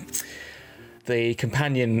the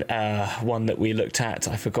companion one that we looked at,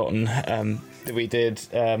 I've forgotten, that we did.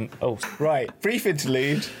 Brief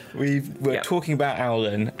interlude. We were talking about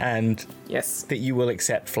Owlin and that you will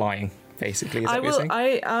accept flying. Basically, is that what you're saying?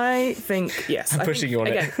 I think yes. I'm pushing you on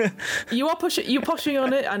it. You're pushing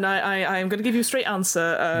on it, and I'm going to give you a straight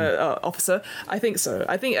answer, officer. I think so.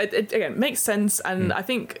 I think it again makes sense, and I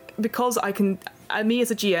think because me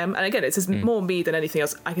as a GM, and again, it's more me than anything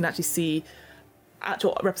else. I can actually see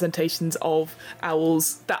actual representations of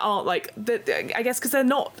owls that aren't like, I guess because they're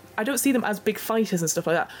not, I don't see them as big fighters and stuff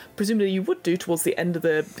like that. Presumably you would do towards the end of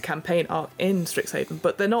the campaign arc in Strixhaven,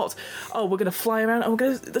 but they're not, we're going to fly around, we're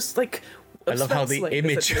going to just like, I love how the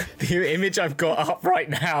image I've got up right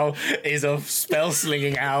now is of spell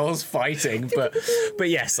slinging owls fighting, but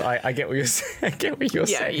yes, I get what you're saying. I get what you're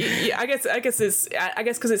saying. Yeah. I guess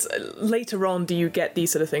because it's later on do you get these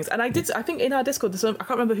sort of things, and I think in our Discord, I can't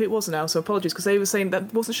remember who it was now, so apologies, because they were saying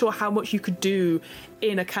that wasn't sure how much you could do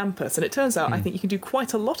in a campus, and it turns out I think you can do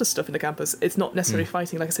quite a lot of stuff in the campus. It's not necessarily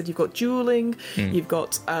fighting. Like I said, you've got dueling, you've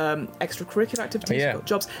got extracurricular activities, you've got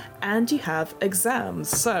jobs, and you have exams.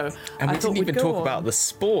 So and we didn't even talk about the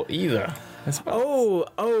sport either.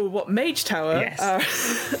 What, Mage Tower?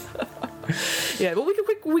 Yes. Yeah, but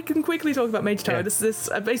we can quickly talk about Mage Tower. Yeah. This is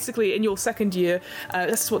basically in your second year.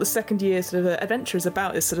 This is what the second year sort of adventure is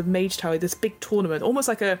about. This sort of Mage Tower, this big tournament, almost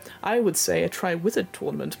like I would say a Tri-Wizard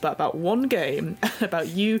tournament, but about one game, about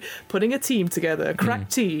you putting a team together, a crack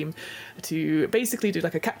team, to basically do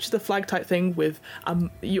like a capture the flag type thing with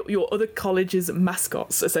your other college's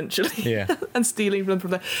mascots, essentially, and stealing them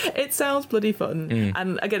from there. It sounds bloody fun,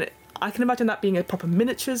 and again, I can imagine that being a proper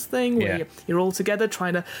miniatures thing where you're all together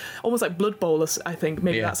trying to, almost like Blood Bowl, I think,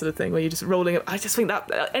 maybe that sort of thing, where you're just rolling. I just think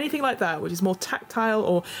that anything like that, which is more tactile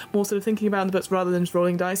or more sort of thinking about the books rather than just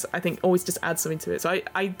rolling dice, I think always just adds something to it. So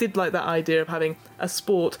I did like that idea of having a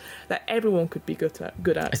sport that everyone could be good at.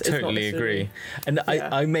 I totally agree. And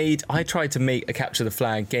I tried to make a capture the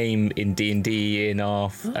flag game in D&D in our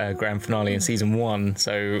grand finale in season 1,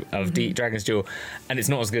 so of Dragon's Duel, and it's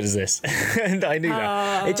not as good as this. And I knew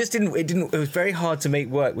that. It was very hard to make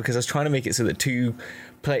work because I was trying to make it so that two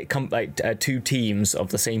teams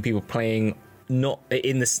of the same people playing not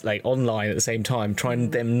in this, like, online at the same time,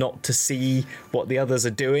 trying them not to see what the others are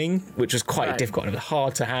doing, which was quite difficult and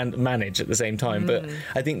hard to manage at the same time. But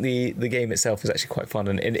I think the game itself is actually quite fun,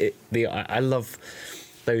 and I love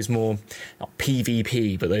those more, not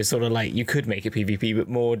PvP, but those sort of, like, you could make it PvP, but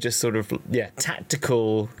more just sort of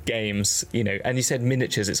tactical games, and you said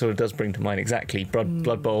miniatures, it sort of does bring to mind exactly.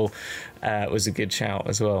 Blood Bowl was a good shout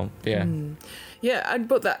as well. Yeah,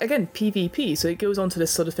 but that, again, PvP, so it goes on to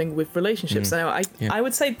this sort of thing with relationships. Now, I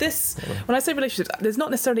would say this, when I say relationships, there's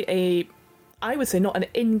not necessarily I would say not an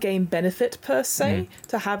in-game benefit per se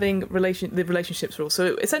to having the relationships rule.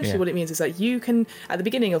 So essentially what it means is that you can, at the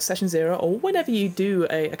beginning of session 0 or whenever you do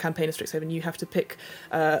a campaign of Strixhaven, you have to pick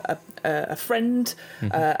a friend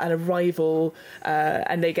and a rival,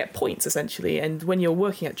 and they get points essentially. And when you're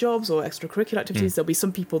working at jobs or extracurricular activities, there'll be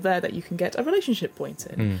some people there that you can get a relationship point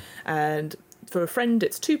in. And for a friend,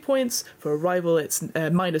 it's 2 points. For a rival, it's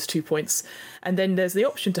minus 2 points. And then there's the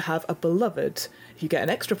option to have a beloved. You get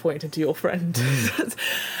an extra point into your friend.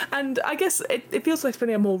 And I guess it feels like it's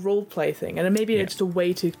really a more role play thing, and maybe it's just a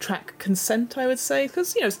way to track consent, I would say,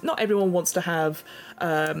 because not everyone wants to have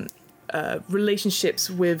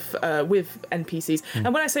relationships with NPCs.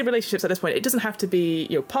 And when I say relationships at this point, it doesn't have to be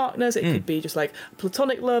partners. It could be just like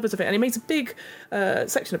platonic love or something, and it makes a big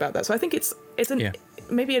section about that. So I think it's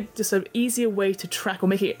maybe just an easier way to track or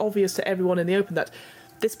make it obvious to everyone in the open that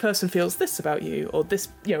this person feels this about you, or this,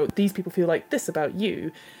 these people feel like this about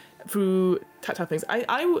you, through tactile things.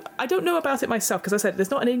 I don't know about it myself, because I said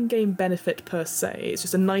there's not an in-game benefit per se. It's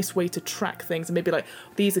just a nice way to track things and maybe like,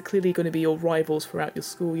 these are clearly going to be your rivals throughout your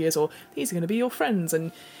school years, or these are going to be your friends,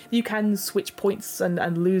 and you can switch points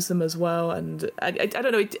and lose them as well. And I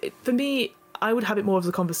don't know, for me, I would have it more as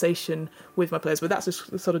a conversation with my players, but that's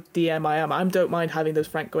just the sort of DM I am. I don't mind having those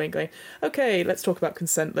frank going, okay, let's talk about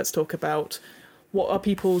consent, let's talk about what are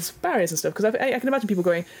people's barriers and stuff, because I can imagine people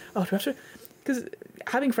going, oh, do we have to? Because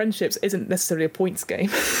having friendships isn't necessarily a points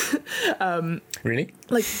game. Really?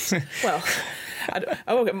 Like, well,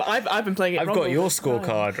 I've been playing it. I've wrong got your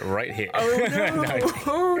scorecard right here. Oh no! No.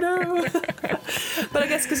 Oh no! But I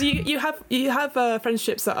guess because you have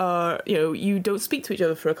friendships that are, you don't speak to each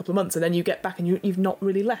other for a couple of months, and then you get back and you've not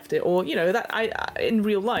really left it, or that I in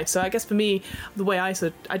real life. So I guess for me, the way I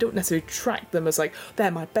don't necessarily track them as like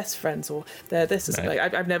they're my best friends or they're this or something.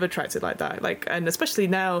 I've never tracked it like that. Like, and especially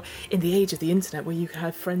now in the age of the internet, where you can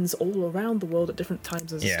have friends all around the world at different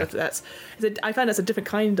times and stuff. I find that's a different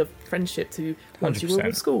kind of friendship to ones you were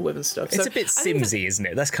in school with and stuff. It's a bit Simsy, isn't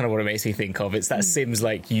it? That's kind of what it makes me think of. It's that Sims,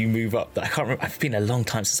 like, you move up. I can't remember. It's been a long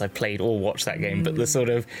time since I played or watched that game, but the sort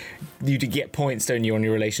of, you get points, don't you, on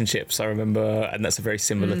your relationships, I remember, and that's a very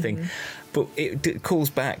similar thing. But it calls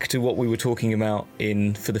back to what we were talking about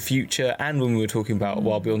for the future, and when we were talking about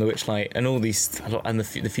Wild Beyond the Witchlight and all these, and the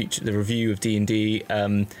future, the review of D&D.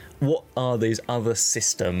 What are those other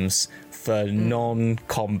systems for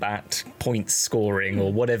non-combat point scoring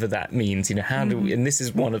or whatever that means? How do we? And this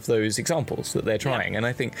is one of those examples that they're trying. And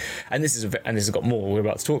I think, and this has got more we're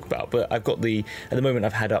about to talk about. But I've got at the moment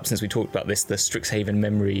I've had up since we talked about this, the Strixhaven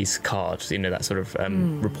Memories card. That sort of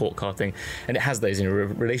report card thing, and it has those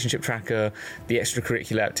relationship tracker, the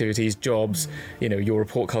extracurricular activities, jobs, your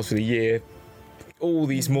report cards for the year, all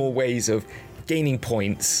these more ways of gaining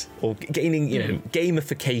points or gaining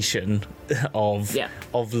gamification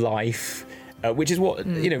of life, which is what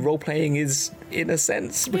role playing is in a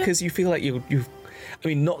sense, because you feel like you've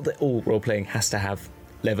not that all role playing has to have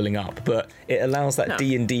leveling up, but it allows that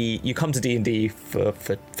D&D, you come to D&D for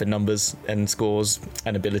numbers and scores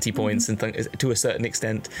and ability points and to a certain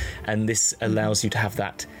extent, and this allows you to have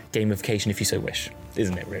that gamification if you so wish,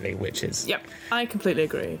 isn't it, really? Which is... Yep, I completely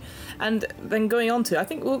agree. And then going on to, I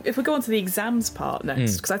think, if we go on to the exams part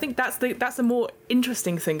next, because I think that's the more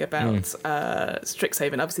interesting thing about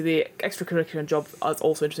Strixhaven. Obviously, the extracurricular job is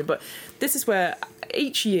also interesting, but this is where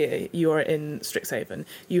each year you are in Strixhaven,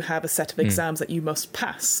 you have a set of exams that you must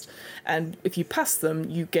pass. And if you pass them,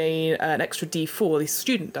 you gain an extra D4, these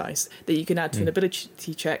student dice, that you can add to an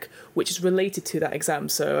ability check, which is related to that exam.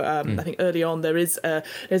 So I think early on there's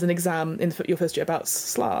an exam in your first year about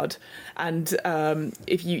Slard, and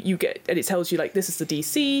if you get, and it tells you like this is the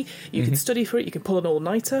DC, you can study for it, you can pull an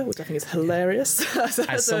all-nighter, which I think is hilarious.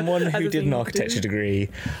 As someone who did an architecture degree,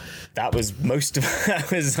 that was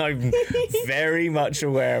I'm very much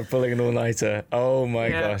aware of pulling an all-nighter. Oh my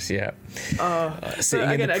gosh, yeah.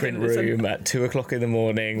 Sitting in the print room at 2:00 in the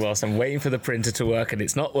morning whilst I'm waiting for the printer to work and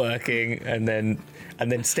it's not working, and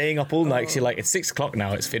then staying up all night because you're like, it's 6:00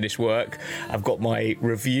 now, it's finished work. I've got my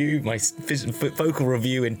review, my vocal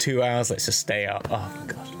review in 2 hours. Let's just stay up. Oh my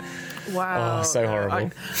gosh. Wow. Oh, so horrible. I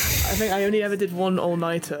think I only ever did one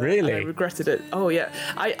all-nighter. Really? And I regretted it. Oh, yeah.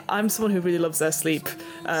 I'm someone who really loves their sleep.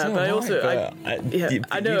 But I also... I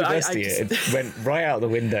know. University, it went right out the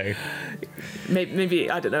window. Maybe,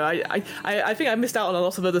 I don't know. I think I missed out on a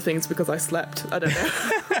lot of other things because I slept. I don't know.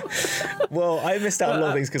 Well, I missed out on a lot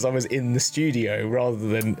of things because I was in the studio rather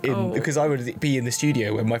than because I would be in the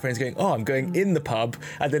studio when my friends going, oh, I'm going in the pub,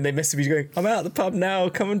 and then they message me going, I'm out the pub now,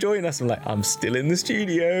 come and join us. I'm like, I'm still in the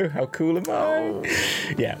studio. How cool am I?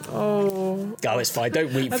 Yeah. Oh, it's fine.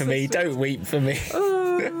 Don't weep for me. Don't weep for me.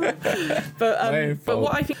 But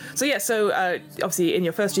what I think, so obviously in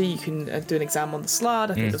your first year you can do an exam on the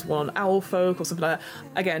Slard. I think there's one on Owlfolk or something like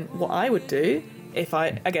that. Again, what I would do if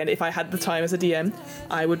I had the time as a DM,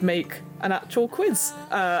 I would make an actual quiz,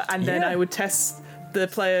 and then I would test the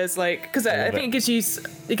players, like, because I think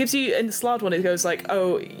it gives you in the Slard one, it goes like,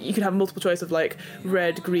 oh, you can have multiple choice of like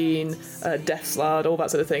red, green, death Slard, all that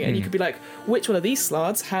sort of thing, and you could be like, which one of these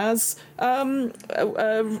Slards has can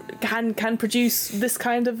produce this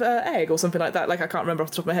kind of egg or something like that, like I can't remember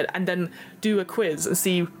off the top of my head, and then do a quiz and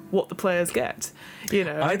see what the players get. You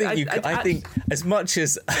know, I think as much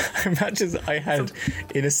as I had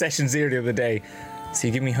in a session 0 the other day, so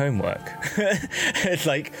you give me homework. It's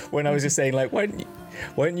like when I was just saying, like, why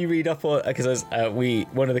don't you read up on, because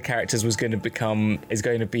one of the characters is going to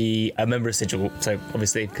be a member of Sigil, so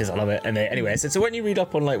obviously because I love it. And anyway, I said, so why don't you read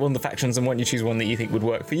up on like one of the factions and why don't you choose one that you think would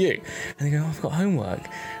work for you? And they go, oh, I've got homework.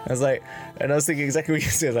 I was thinking exactly what you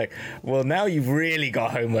said. I was like, well, now you've really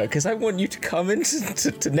got homework, because I want you to come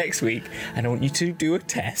into to next week and I want you to do a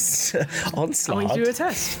test on Slard. I want you to do a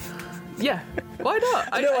test. Yeah, why not?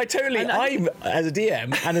 I'm as a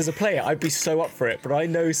DM and as a player, I'd be so up for it. But I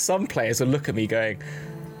know some players will look at me going,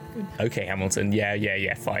 "Okay, Hamilton,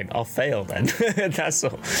 yeah, fine, I'll fail then." That's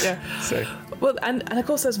all. Yeah. So. Well, and of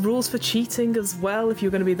course, there's rules for cheating as well if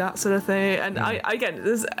you're going to be that sort of thing. And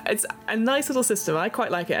it's a nice little system. I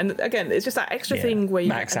quite like it. And again, it's just that extra thing where you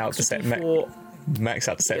max out deception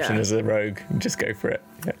as a rogue and just go for it.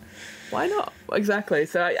 Yeah. Why not? Exactly.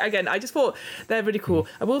 So I just thought they're really cool.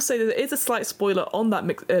 I will say there is a slight spoiler on that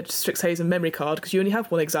Strixhaven memory card, because you only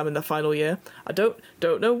have one exam in the final year. I don't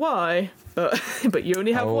know why, but you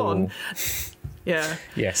only have one. Yeah.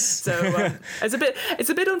 Yes. So it's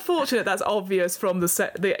a bit unfortunate. That's obvious from the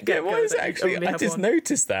set. Why is it actually? I just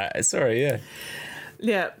noticed that. Sorry. Yeah.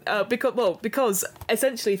 Yeah, because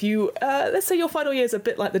essentially, if you let's say your final year is a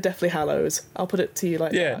bit like the Deathly Hallows, I'll put it to you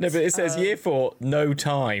like that. Yeah, no, but it says year 4, no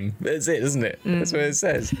time. That's it, isn't it? That's what it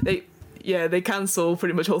says. They cancel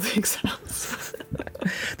pretty much all the exams.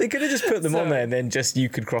 They could have just put them on there, and then just you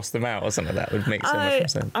could cross them out or something. That would make so much more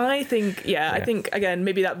sense. I think again,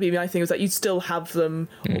 maybe that would be my thing, was that you'd still have them,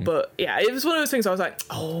 but yeah, it was one of those things. I was like,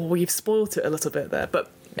 oh, you've spoilt it a little bit there, but.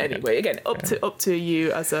 Anyway, again, up to you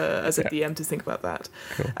as a DM to think about that.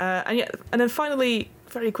 Cool. And then finally,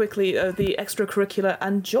 very quickly, the extracurricular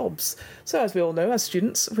and jobs. So as we all know, as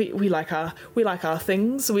students, we like our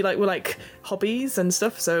things. We like hobbies and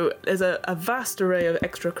stuff. So there's a vast array of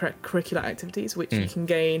extracurricular activities which you can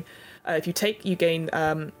gain. If you take, you gain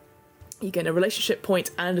a relationship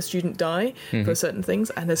point and a student die for certain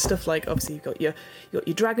things. And there's stuff like, obviously you've got your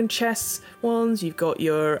dragon chess ones. You've got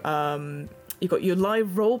your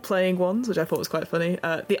live role-playing ones, which I thought was quite funny.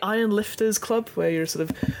 The Iron Lifters Club, where you're sort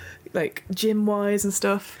of like gym-wise and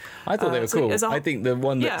stuff. I thought they were cool. I think the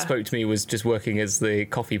one that spoke to me was just working as the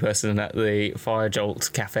coffee person at the Fire Jolt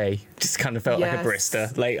Cafe. Just kind of felt like a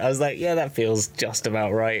barista. Like, I was like, yeah, that feels just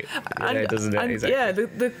about right. Doesn't it? Exactly. Yeah,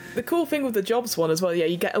 the cool thing with the jobs one as well,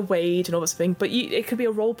 you get a wage and all that sort of thing, but it could be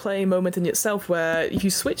a role-playing moment in itself where if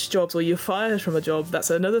you switch jobs or you're fired from a job,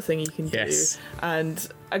 that's another thing you can do. And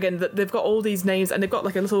again, they've got all these names, and they've got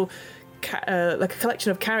like a little like a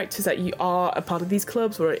collection of characters that you are a part of these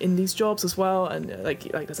clubs or in these jobs as well, and like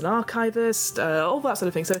there's an archivist, all that sort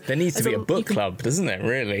of thing. So there needs to be a book club, doesn't there?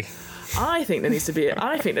 Really. I think there needs to be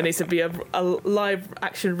a live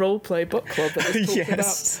action role play book club.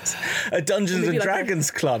 Yes, a Dungeons and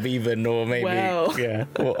Dragons club, even, or maybe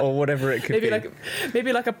or whatever it could be.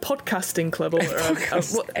 Maybe like a podcasting club, or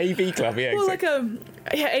AV club, like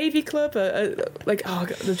AV club.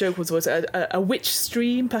 The joke was a witch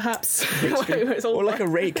stream, perhaps, or like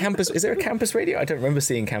a campus. Is there a campus radio? I don't remember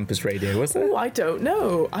seeing campus radio. Was there? Oh, I don't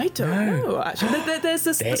know. Actually, there's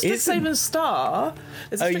the Strixhaven Star.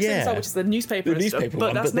 There's a Strixhaven Star, which is the newspaper,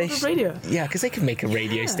 but that's not the radio. Yeah, because they can make a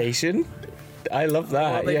radio station. I love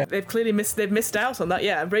that. They've clearly missed out on that.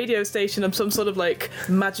 Yeah, a radio station of some sort of like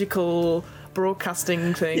magical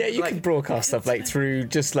broadcasting thing. Yeah, you could broadcast stuff like through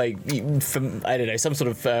just like from, I don't know, some sort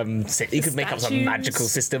of you could make up some magical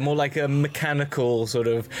system, or like a mechanical sort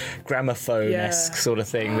of gramophone-esque sort of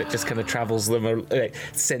thing that just kind of travels them,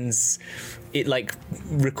 sends it, like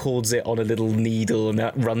records it on a little needle, and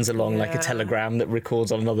that runs along like a telegram that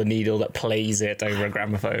records on another needle that plays it over a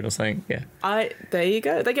gramophone or something. There you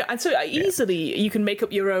go. And so easily you can make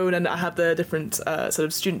up your own and have the different sort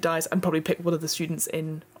of student dice, and probably pick one of the students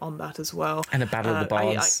in on that as well. And a battle of the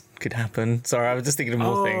bards could happen. Sorry, I was just thinking of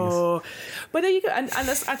more things. But there you go. And I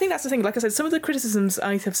think that's the thing. Like I said, some of the criticisms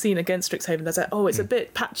I have seen against Strixhaven, that's like, it's a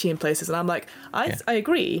bit patchy in places, and I'm like, I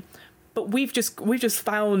agree. but we've just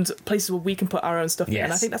found places where we can put our own stuff in,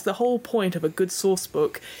 and I think that's the whole point of a good source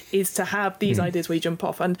book, is to have these ideas where you jump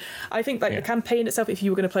off. And I think the campaign itself, if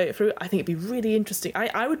you were going to play it through, I think it'd be really interesting.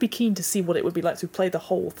 I would be keen to see what it would be like to play the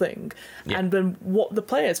whole thing, and then what the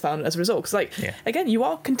players found as a result. Because again, you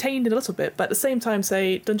are contained in a little bit, but at the same time,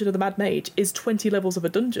 say Dungeon of the Mad Mage is 20 levels of a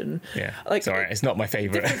dungeon. Sorry, it's not my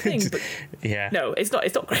favourite. Thing, but no, it's not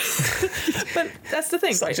great. But that's the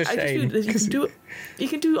thing. Such a shame. You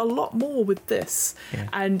can do a lot more with this,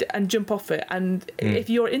 and jump off it. And if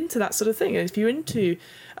you're into that sort of thing, if you're into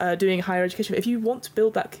doing higher education, if you want to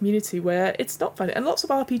build that community where it's not fun, and lots of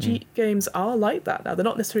RPG games are like that now. They're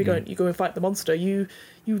not necessarily going, you go and fight the monster. You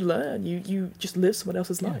learn. You just live someone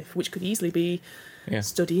else's life, which could easily be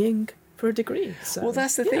studying for a degree. So, well,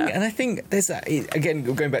 that's the thing, and I think there's again,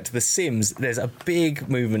 going back to The Sims, there's a big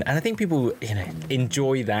movement, and I think people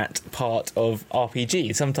enjoy that part of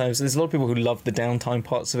RPG. Sometimes there's a lot of people who love the downtime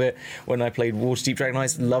parts of it. When I played Waterdeep Dragon, I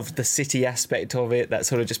loved the city aspect of it, that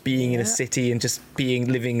sort of just being in a city and just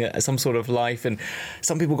living some sort of life. And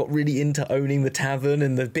some people got really into owning the tavern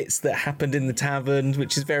and the bits that happened in the tavern,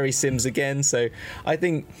 which is very Sims again. So I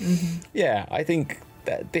think I think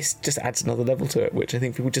that this just adds another level to it, which I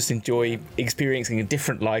think people just enjoy experiencing a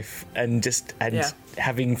different life and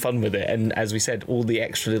having fun with it. And as we said, all the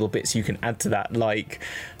extra little bits you can add to that, like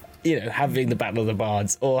having the Battle of the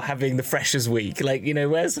Bards or having the Freshers Week,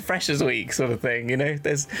 where's the Freshers Week sort of thing,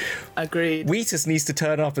 there's agreed. Wheatus needs to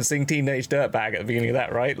turn up and sing Teenage Dirtbag at the beginning of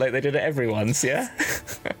that, right? Like they did at everyone's.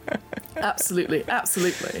 Absolutely.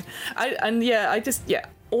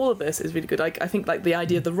 All of this is really good. I think the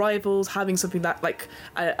idea of the rivals, having something that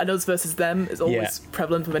and us versus them is always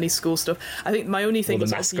prevalent with any school stuff. I think my only thing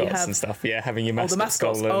was the mascots and stuff. Having your mascots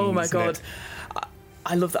stolen. Oh my god.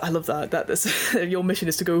 I love that. That's your mission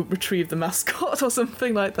is to go retrieve the mascot or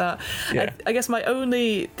something like that. I guess my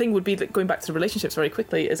only thing would be that, going back to the relationships very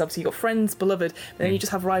quickly, is obviously you've got friends, beloved, and then you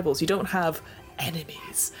just have rivals. You don't have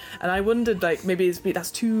enemies. And I wondered, maybe that's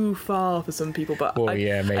too far for some people, but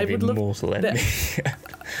maybe mortal enemy.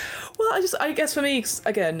 Well, I guess for me,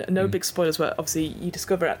 again, no big spoilers, but obviously you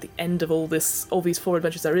discover at the end of all these 4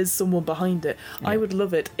 adventures, there is someone behind it. I would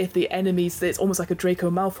love it if the enemies, it's almost like a Draco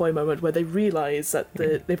Malfoy moment where they realise that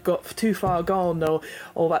they've got too far gone, or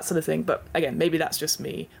all that sort of thing. But again, maybe that's just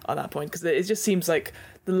me on that point, because it just seems like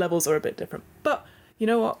the levels are a bit different. But you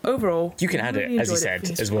know what? Overall, you can add it, as you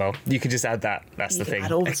said, as well. You can just add that. That's the thing.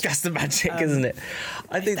 That's the magic, isn't it?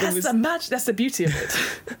 I think the magic. That's the beauty of it.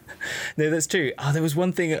 No, that's true. There was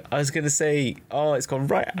one thing I was going to say. It's gone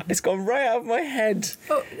right out of my head.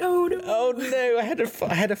 Oh no! Oh no! I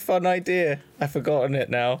had a fun idea. I've forgotten it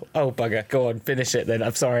now. Oh bugger! Go on, finish it then.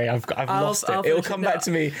 I'm sorry. I've lost it. It'll come back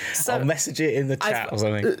to me. So, I'll message it in the chat or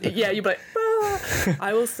something. Yeah, you'll be like.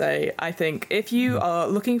 I will say, I think if you are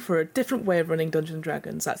looking for a different way of running Dungeons and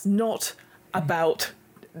Dragons, that's not about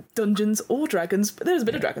Dungeons or Dragons, but there's a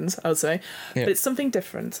bit of Dragons, I would say, but it's something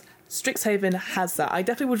different. Strixhaven has that. I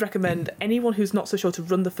definitely would recommend anyone who's not so sure to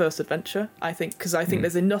run the first adventure, I think, because I think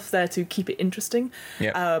there's enough there to keep it interesting.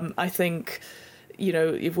 I think,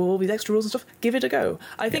 with all these extra rules and stuff, give it a go.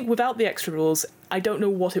 I think without the extra rules, I don't know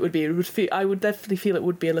what it would be. I would definitely feel it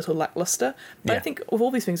would be a little lackluster. But I think with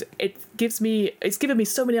all these things, it's given me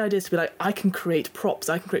so many ideas to be like, I can create props,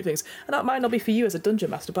 I can create things. And that might not be for you as a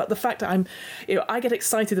dungeon master, but the fact that I get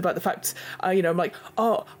excited about the fact, I'm like,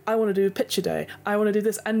 oh, I want to do a picture day, I want to do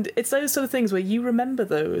this. And it's those sort of things where you remember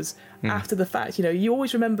those after the fact. You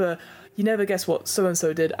always remember, you never guess what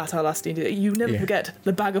so-and-so did at our last D&D. You never forget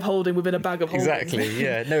the bag of holding within a bag of holding. Exactly,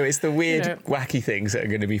 yeah. No, it's the weird, wacky things that are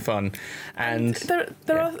going to be fun. And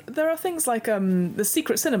there are things like the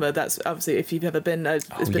Secret Cinema. That's obviously, if you've ever been, it's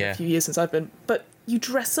been a few years since I've been, but you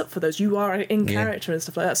dress up for those. You are in character and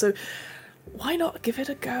stuff like that. So why not give it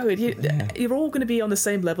a go? You're all going to be on the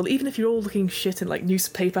same level, even if you're all looking shit in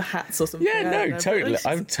newspaper hats or something. Totally.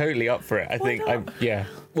 I'm totally up for it. I think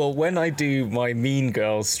Well, when I do my Mean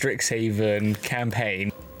Girls Strixhaven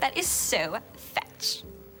campaign, that is so fetch.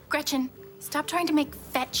 Gretchen, stop trying to make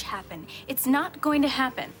fetch happen. It's not going to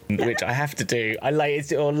happen. Which I have to do. I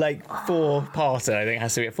it's 4-parter. I think it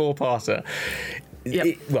has to be a 4-parter.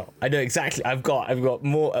 I know exactly. I've got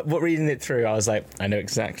more. What reading it through, I was like, I know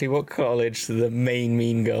exactly what college the main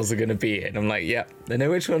Mean Girls are going to be in. I'm like, I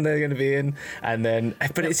know which one they're going to be in, and then,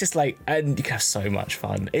 but it's just and you can have so much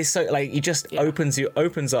fun. It's so you just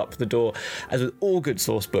opens up the door, as with all good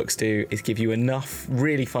source books do, is give you enough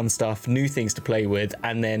really fun stuff, new things to play with,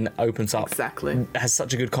 and then opens up. Exactly. Has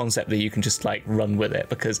such a good concept that you can just run with it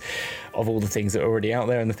because of all the things that are already out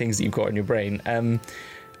there and the things that you've got in your brain.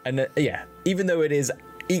 Even though it is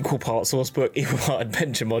equal part source book, equal part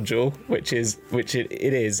adventure module, which it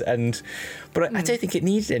is. But I don't think it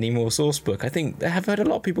needed any more source book. I think I have heard a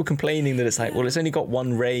lot of people complaining that it's like, well, it's only got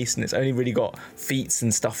one race and it's only really got feats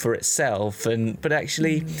and stuff for itself. But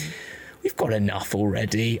actually, we've got enough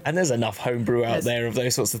already, and there's enough homebrew out there of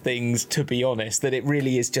those sorts of things. To be honest, that it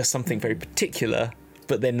really is just something very particular.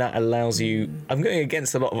 But then that allows you. I'm going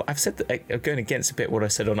against a lot of. I've said that I'm going against a bit what I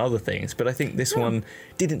said on other things, but I think this one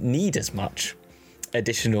didn't need as much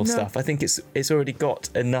additional stuff. I think it's already got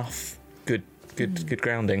enough good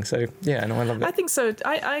grounding. So yeah, no, I love it. I think so.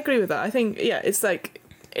 I agree with that. I think it's like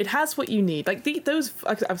it has what you need. Like those,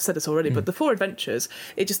 I've said this already, but the 4 adventures,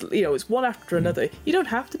 it just it's one after another. You don't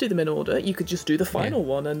have to do them in order. You could just do the final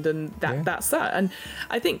one, and then that's that. And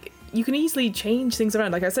I think you can easily change things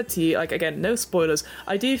around. Like I said to you, like again, no spoilers.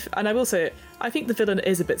 I do, and I will say it. I think the villain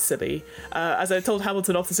is a bit silly. As I told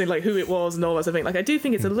Hamilton off the scene, like who it was and all that sort of thing. Like I do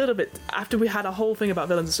think it's a little bit after we had a whole thing about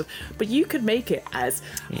villains and stuff. But you could make it as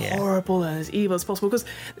horrible and as evil as possible, because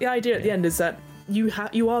the idea at the end is that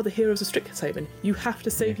you are the heroes of Strixhaven. You have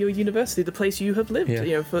to save your university, the place you have lived.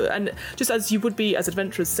 And just as you would be as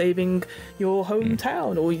adventurers saving your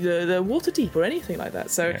hometown or the Waterdeep or anything like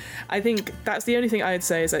that. So I think that's the only thing I'd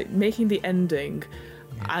say is like making the ending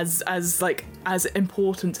as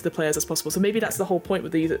important to the players as possible. So maybe that's the whole point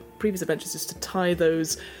with these previous adventures, is to tie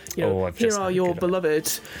those. Here are your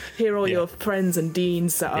beloved. Here are your friends and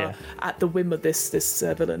deans that are at the whim of this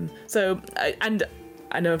villain. So and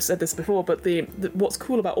I know I've said this before, but the what's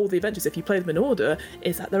cool about all the adventures, if you play them in order,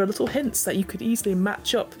 is that there are little hints that you could easily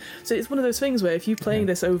match up. So it's one of those things where if you're playing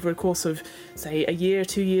this over a course of, say, a year,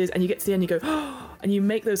 2 years, and you get to the end, you go, oh, and you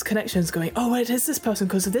make those connections going, oh, it is this person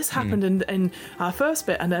because this happened in our first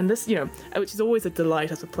bit, and then this, which is always a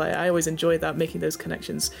delight as a player. I always enjoy that, making those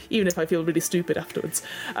connections, even if I feel really stupid afterwards.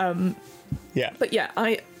 But yeah,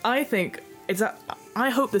 I think it's that. I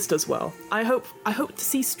hope this does well. I hope to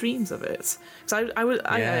see streams of it. Because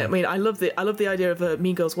I mean, I love the idea of a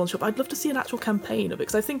Mean Girls one shot. I'd love to see an actual campaign of it,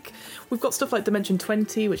 because I think we've got stuff like Dimension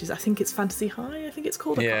 20, which is, I think it's Fantasy High. I think it's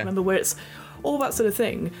called. I can't remember, where it's all that sort of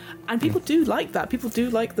thing, and people do like that. People do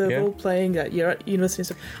like the role playing at university and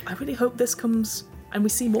stuff. I really hope this comes. And we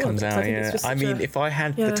see more. Comes out, I mean, if I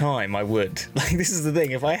had the time, I would. Like, this is the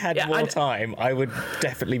thing. If I had more time, I would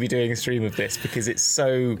definitely be doing a stream of this, because it's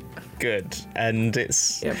so good, and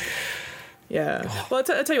it's. Yeah. Well,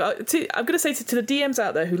 I'll tell you what, I'm going to say to the DMs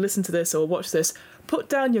out there who listen to this or watch this, put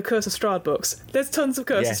down your Curse of Strahd books. There's tons of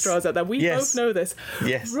Curse of Strahd out there. We both know this.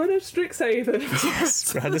 Yes. Run a Strixhaven.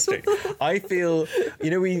 Yes, run a Strix. I feel,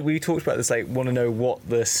 we talked about this, like, want to know what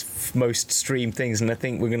the most streamed things, and I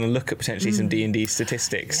think we're going to look at potentially some D&D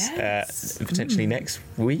statistics potentially next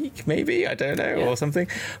week, maybe, I don't know, or something.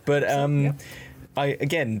 But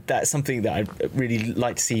that's something that I'd really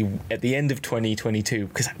like to see at the end of 2022,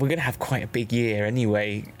 because we're going to have quite a big year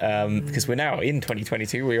anyway, because we're now in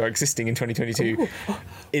 2022. We are existing in 2022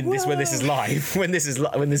 when this is live. When this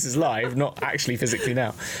is live, not actually physically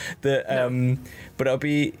now. But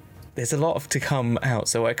there's a lot to come out,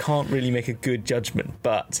 so I can't really make a good judgment.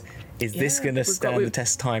 But is this going to stand the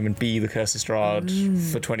test of time and be the Curse of Strahd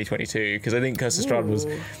for 2022? Because I think Curse of Strahd was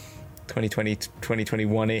 2020,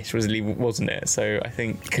 2021-ish, wasn't it? So I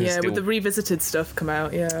think with the revisited stuff come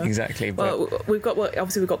out, exactly. Well, we've got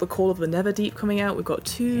we've got the Call of the Neverdeep coming out. We've got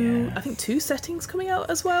two settings coming out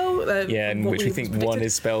as well. And which we think predicted. One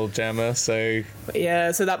is Spelljammer. So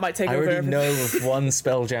so that might take over. I already know of one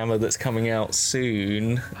Spelljammer that's coming out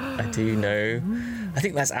soon. I do know. I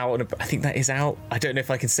think that's out. I think that is out. I don't know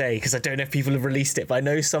if I can say, because I don't know if people have released it, but I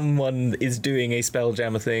know someone is doing a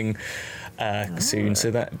Spelljammer thing soon.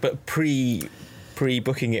 So but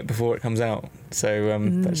pre-booking it before it comes out, so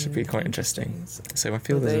that should be quite interesting. So I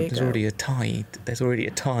feel there's already a tide. There's already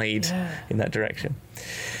a tide in that direction.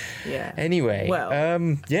 Yeah. Anyway,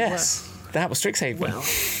 that was Strixhaven. Well,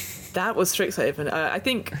 that was Strixhaven. I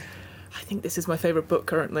think this is my favourite book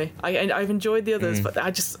currently. I've enjoyed the others, but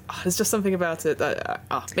there's just something about it that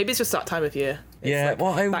maybe it's just that time of year. It's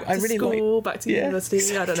I really school, like back to university.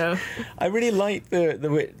 Exactly. I don't know. I really like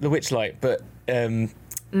the Witchlight, but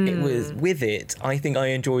it was with it. I think I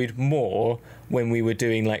enjoyed more when we were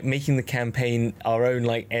doing, like, making the campaign our own,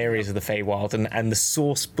 like, areas of the Feywild, and the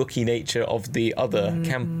source booky nature of the other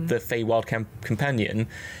the Feywild companion,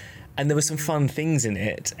 and there were some fun things in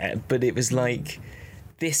it, but it was like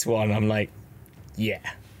this one. I'm like,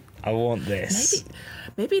 I want this.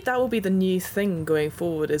 Maybe that will be the new thing going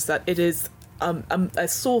forward, is that it is a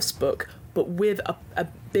source book, but with a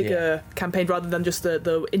bigger campaign, rather than just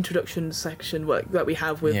the introduction section that we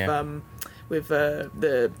have with with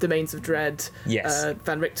the Domains of Dread, Yes.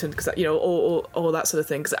 Van Richten, because all that sort of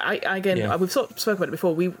thing. Because we've sort of spoken about it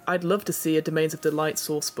before. I'd love to see a Domains of Delight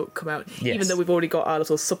source book come out, Yes. even though we've already got our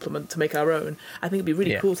little supplement to make our own. I think it'd be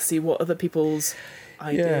really cool to see what other people's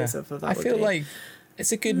ideas of that. I feel like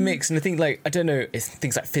it's a good mix, and I think I don't know,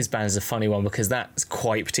 things like Fizzband is a funny one because that's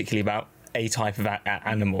quite particularly about a type of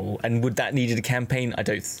animal, and would that needed a campaign? I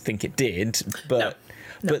don't think it did, but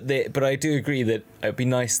No. but I do agree that it'd be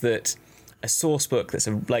nice that a source book that's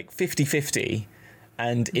 50-50,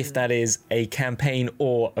 and if that is a campaign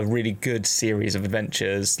or a really good series of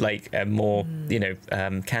adventures, like a more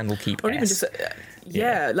Candlekeep, or even just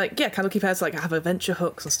Candlekeep has have adventure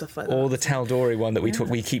hooks and stuff like that. or the Tal'Dorei one that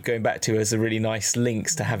we keep going back to as a really nice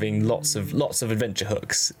links to having lots of adventure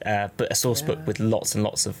hooks, but a source book with lots and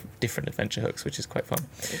lots of different adventure hooks, which is quite fun.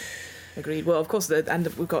 Agreed. Well, of course, and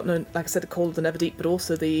we've got, like I said, Call of the Neverdeep, but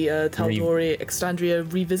also the Tal'Dorei Extandria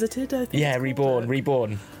Revisited, I think. Yeah,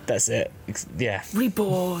 Reborn. That's it. Yeah.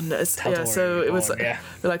 Reborn. Tal'Dorei so Reborn, it was yeah.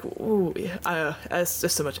 we're like, ooh, it's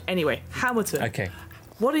just so much. Anyway, Hamilton. Okay.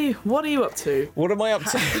 What are you up to? What am I up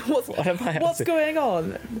to? What's going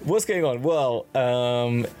on? What's going on? Well,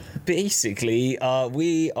 basically,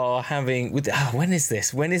 we are having. When is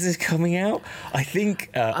this? When is this coming out? I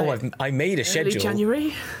think. I made a schedule. Early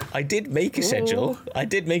January. I did make a schedule. I'm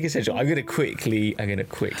gonna quickly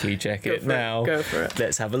check it now. Go for it.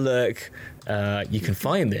 Let's have a look. You can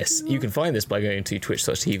find this. You can find this by going to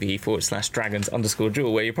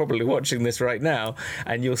twitch.tv/dragons_duel, where you're probably watching this right now,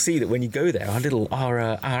 and you'll see that when you go there,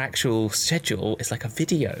 our actual schedule is like a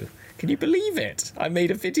video. Can you believe it? I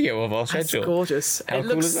made a video of our schedule. That's gorgeous. How it cool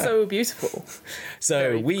looks is that? so beautiful.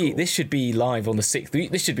 So Very cool. This should be live on the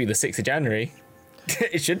 6th. This should be the 6th of January.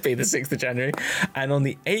 It should be the 6th of January. And on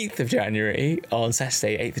the 8th of January, on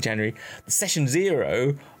Saturday, 8th of January, session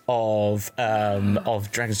 0 of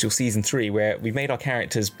Dragon's Duel Season 3, where we made our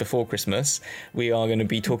characters before Christmas. We are going to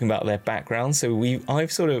be talking about their background. So what we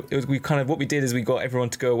did is we got everyone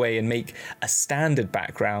to go away and make a standard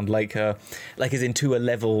background, like as into a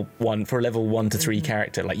level 1 for a level 1 to 3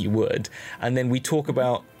 character, like you would. And then we talk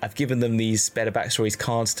about, I've given them these better backstories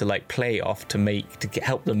cards to play off to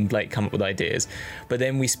help them come up with ideas. But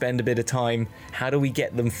then we spend a bit of time, how do we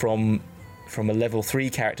get them from a level 3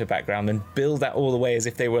 character background and build that all the way as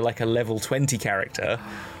if they were a level 20 character,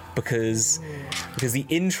 because the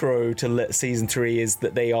intro to season 3 is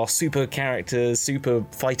that they are super characters, super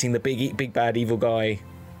fighting the big bad evil guy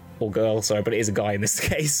or girl, sorry, but it is a guy in this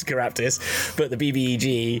case, Caraptus, but the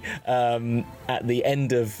BBEG at the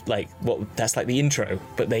end of that's the intro,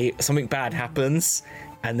 but something bad happens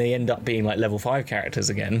and they end up being level 5 characters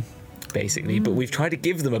again, basically. But we've tried to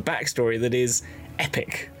give them a backstory that is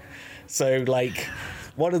epic. So,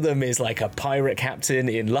 one of them is a pirate captain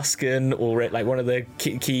in Luskan, or one of the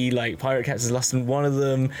key pirate captains in Luskan. One of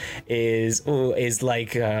them is but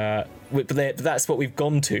that's what we've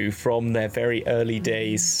gone to from their very early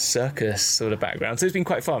days circus sort of background. So it's been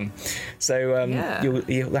quite fun. So you'll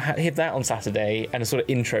hit that on Saturday, and a sort of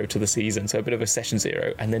intro to the season. So a bit of a session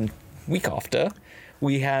 0, and then week after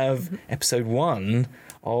we have episode 1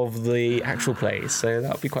 of the actual plays. So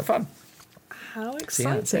that'll be quite fun. How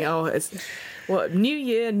exciting! It's new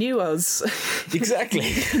year, new us.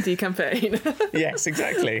 Exactly. D campaign. Yes,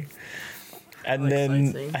 exactly. And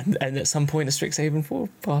and at some point a Strixhaven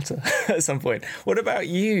 4-parter. At some point. What about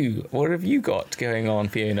you? What have you got going on,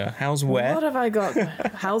 Fiona? How's Where? What have I got?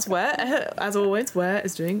 How's Where? As always, Where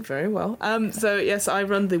is doing very well. So yes, I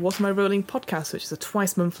run the What Am I Rolling podcast, which is a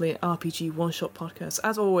twice monthly RPG one-shot podcast.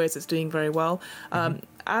 As always, it's doing very well.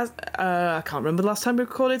 I can't remember the last time we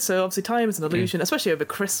recorded, so obviously time is an illusion, especially over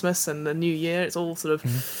Christmas and the New Year. It's all sort of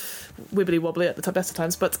wibbly wobbly at the best of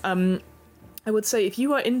times. But I would say if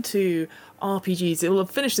you are into RPGs, it will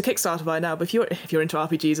have finished the Kickstarter by now, but if you're into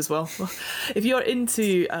RPGs as well, if you're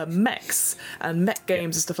into mechs and mech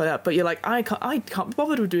games and stuff like that, but you're I can't be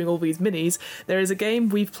bothered with doing all these minis, there is a game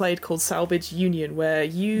we've played called Salvage Union, where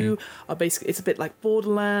you are basically, it's a bit like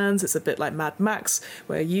Borderlands, it's a bit like Mad Max,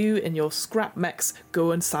 where you and your scrap mechs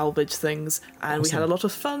go and salvage things, and we had a lot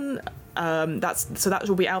of fun. That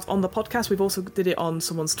will be out on the podcast. We've also did it on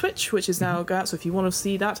someone's Twitch, which is now out, so if you want to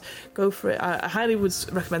see that, go for it. I highly would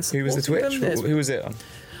recommend supporting. Who was the Twitch? Who was it on?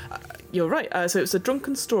 You're right. So it's a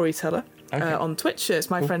Drunken Storyteller on Twitch. It's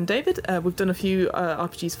my friend David. We've done a few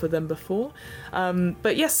RPGs for them before.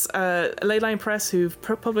 But yes, Leyline Press, who've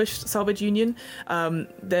published Salvage Union.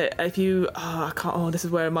 If you, this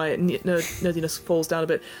is where my nerdiness falls down a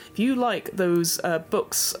bit. If you like those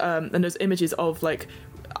books and those images of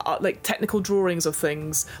like technical drawings of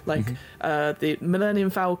things, like the Millennium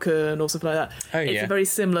Falcon or something like that. It's a very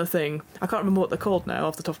similar thing. I can't remember what they're called now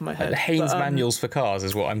off the top of my head. The Haynes manuals for cars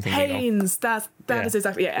is what I'm thinking of. Haynes, that is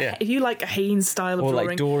exactly If you like a Haynes style of or drawing,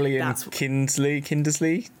 like Dorley and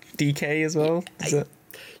Kindersley, DK as well. Is it?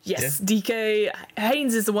 Yes, DK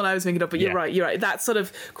Haynes is the one I was thinking of, but you're right. That sort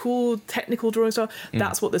of cool technical drawing style.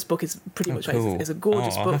 That's what this book is pretty much. Cool. It's a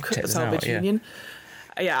gorgeous book, The Salvage Union.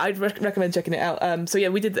 I'd recommend checking it out.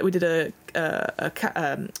 We did an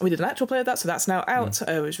actual play of that, so that's now out.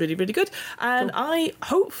 It was really, really good, and I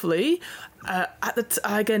hopefully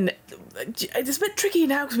again, it's a bit tricky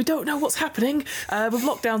now because we don't know what's happening with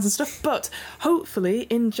lockdowns and stuff, but hopefully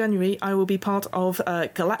in January I will be part of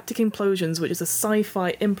Galactic Implosions, which is a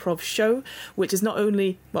sci-fi improv show, which is not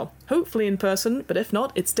only, well, hopefully in person, but if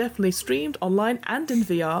not, it's definitely streamed online and in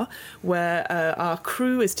VR, where our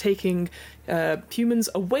crew is taking humans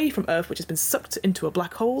away from Earth, which has been sucked into a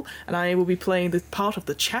black hole, and I will be playing the part of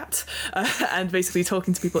the chat and basically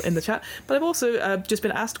talking to people in the chat. But I've also just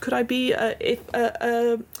been asked, could I be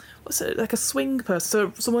like a swing person,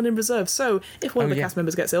 so someone in reserve. So if one of the cast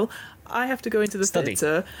members gets ill, I have to go into the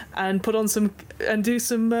theatre and put on some and do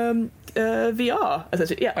some VR,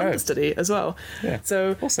 essentially. Understudy as well. Yeah.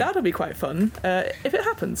 So that'll be quite fun if it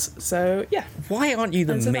happens. So yeah. Why aren't you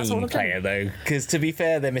the main player though? Because to be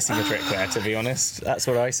fair, they're missing a trick there. To be honest, that's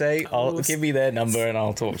what I say. Give me their number and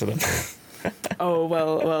I'll talk to them. Oh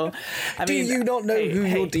well. Do you not know who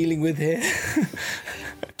you're dealing with here?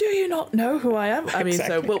 Do you not know who I am? I mean,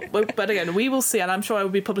 exactly. But again, we will see, and I'm sure I will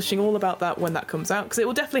be publishing all about that when that comes out, because it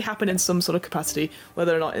will definitely happen in some sort of capacity.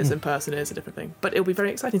 Whether or not it's in person is a different thing, but it'll be very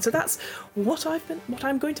exciting. So that's what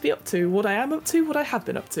I'm going to be up to, what I am up to, what I have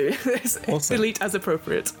been up to. Awesome. Delete as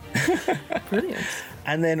appropriate. Brilliant.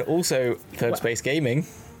 And then also Third Space Gaming.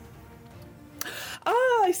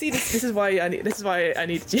 I see. This is why I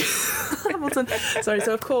needed you, Hamilton. Sorry.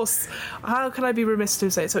 So of course, how can I be remiss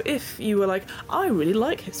to say? So if you were like, I really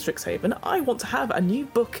like Strixhaven, I want to have a new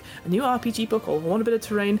book, a new RPG book, or want a bit of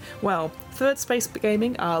terrain. Well, Third Space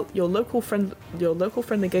Gaming, your local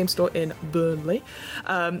friendly game store in Burnley.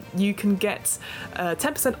 You can get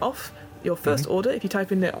 10% off your first order if you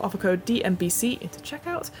type in the offer code DMBC into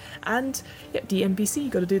checkout, and DMBC,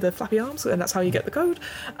 you got to do the flappy arms, and that's how you get the code.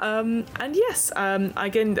 And yes,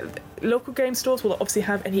 again, local game stores will obviously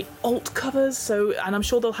have any alt covers, and I'm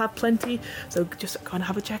sure they'll have plenty, so just kind of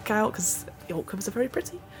have a check out, because the alt covers are very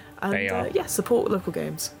pretty, and they are. Support local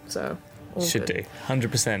games, so should do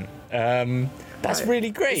 100%. That's really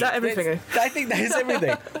great. Is that everything? I think that is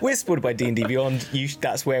everything. We're supported by D&D Beyond.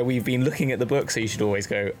 That's where we've been looking at the books, so you should always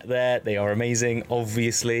go there. They are amazing,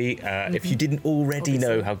 obviously. If you didn't already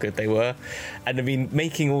know how good they were. And I mean,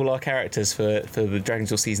 making all our characters for the Dragon's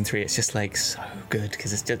Law Season 3, it's just like so good,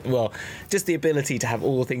 because it's just the ability to have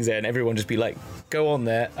all the things there and everyone just be like, go on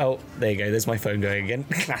there. Oh, there you go. There's my phone going again.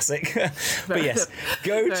 Classic. But yes,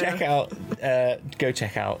 go check out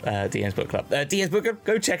DM's Book Club. DM's Book Club,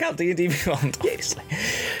 go check out D&D Beyond.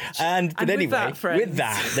 But anyway, with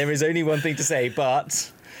that, there is only one thing to say, but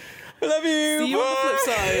I love you. See you on the flip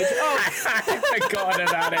side.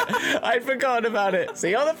 I'd forgotten about it.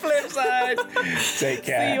 See you on the flip side. Take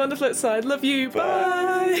care. See you on the flip side. Love you.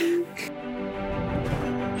 Bye.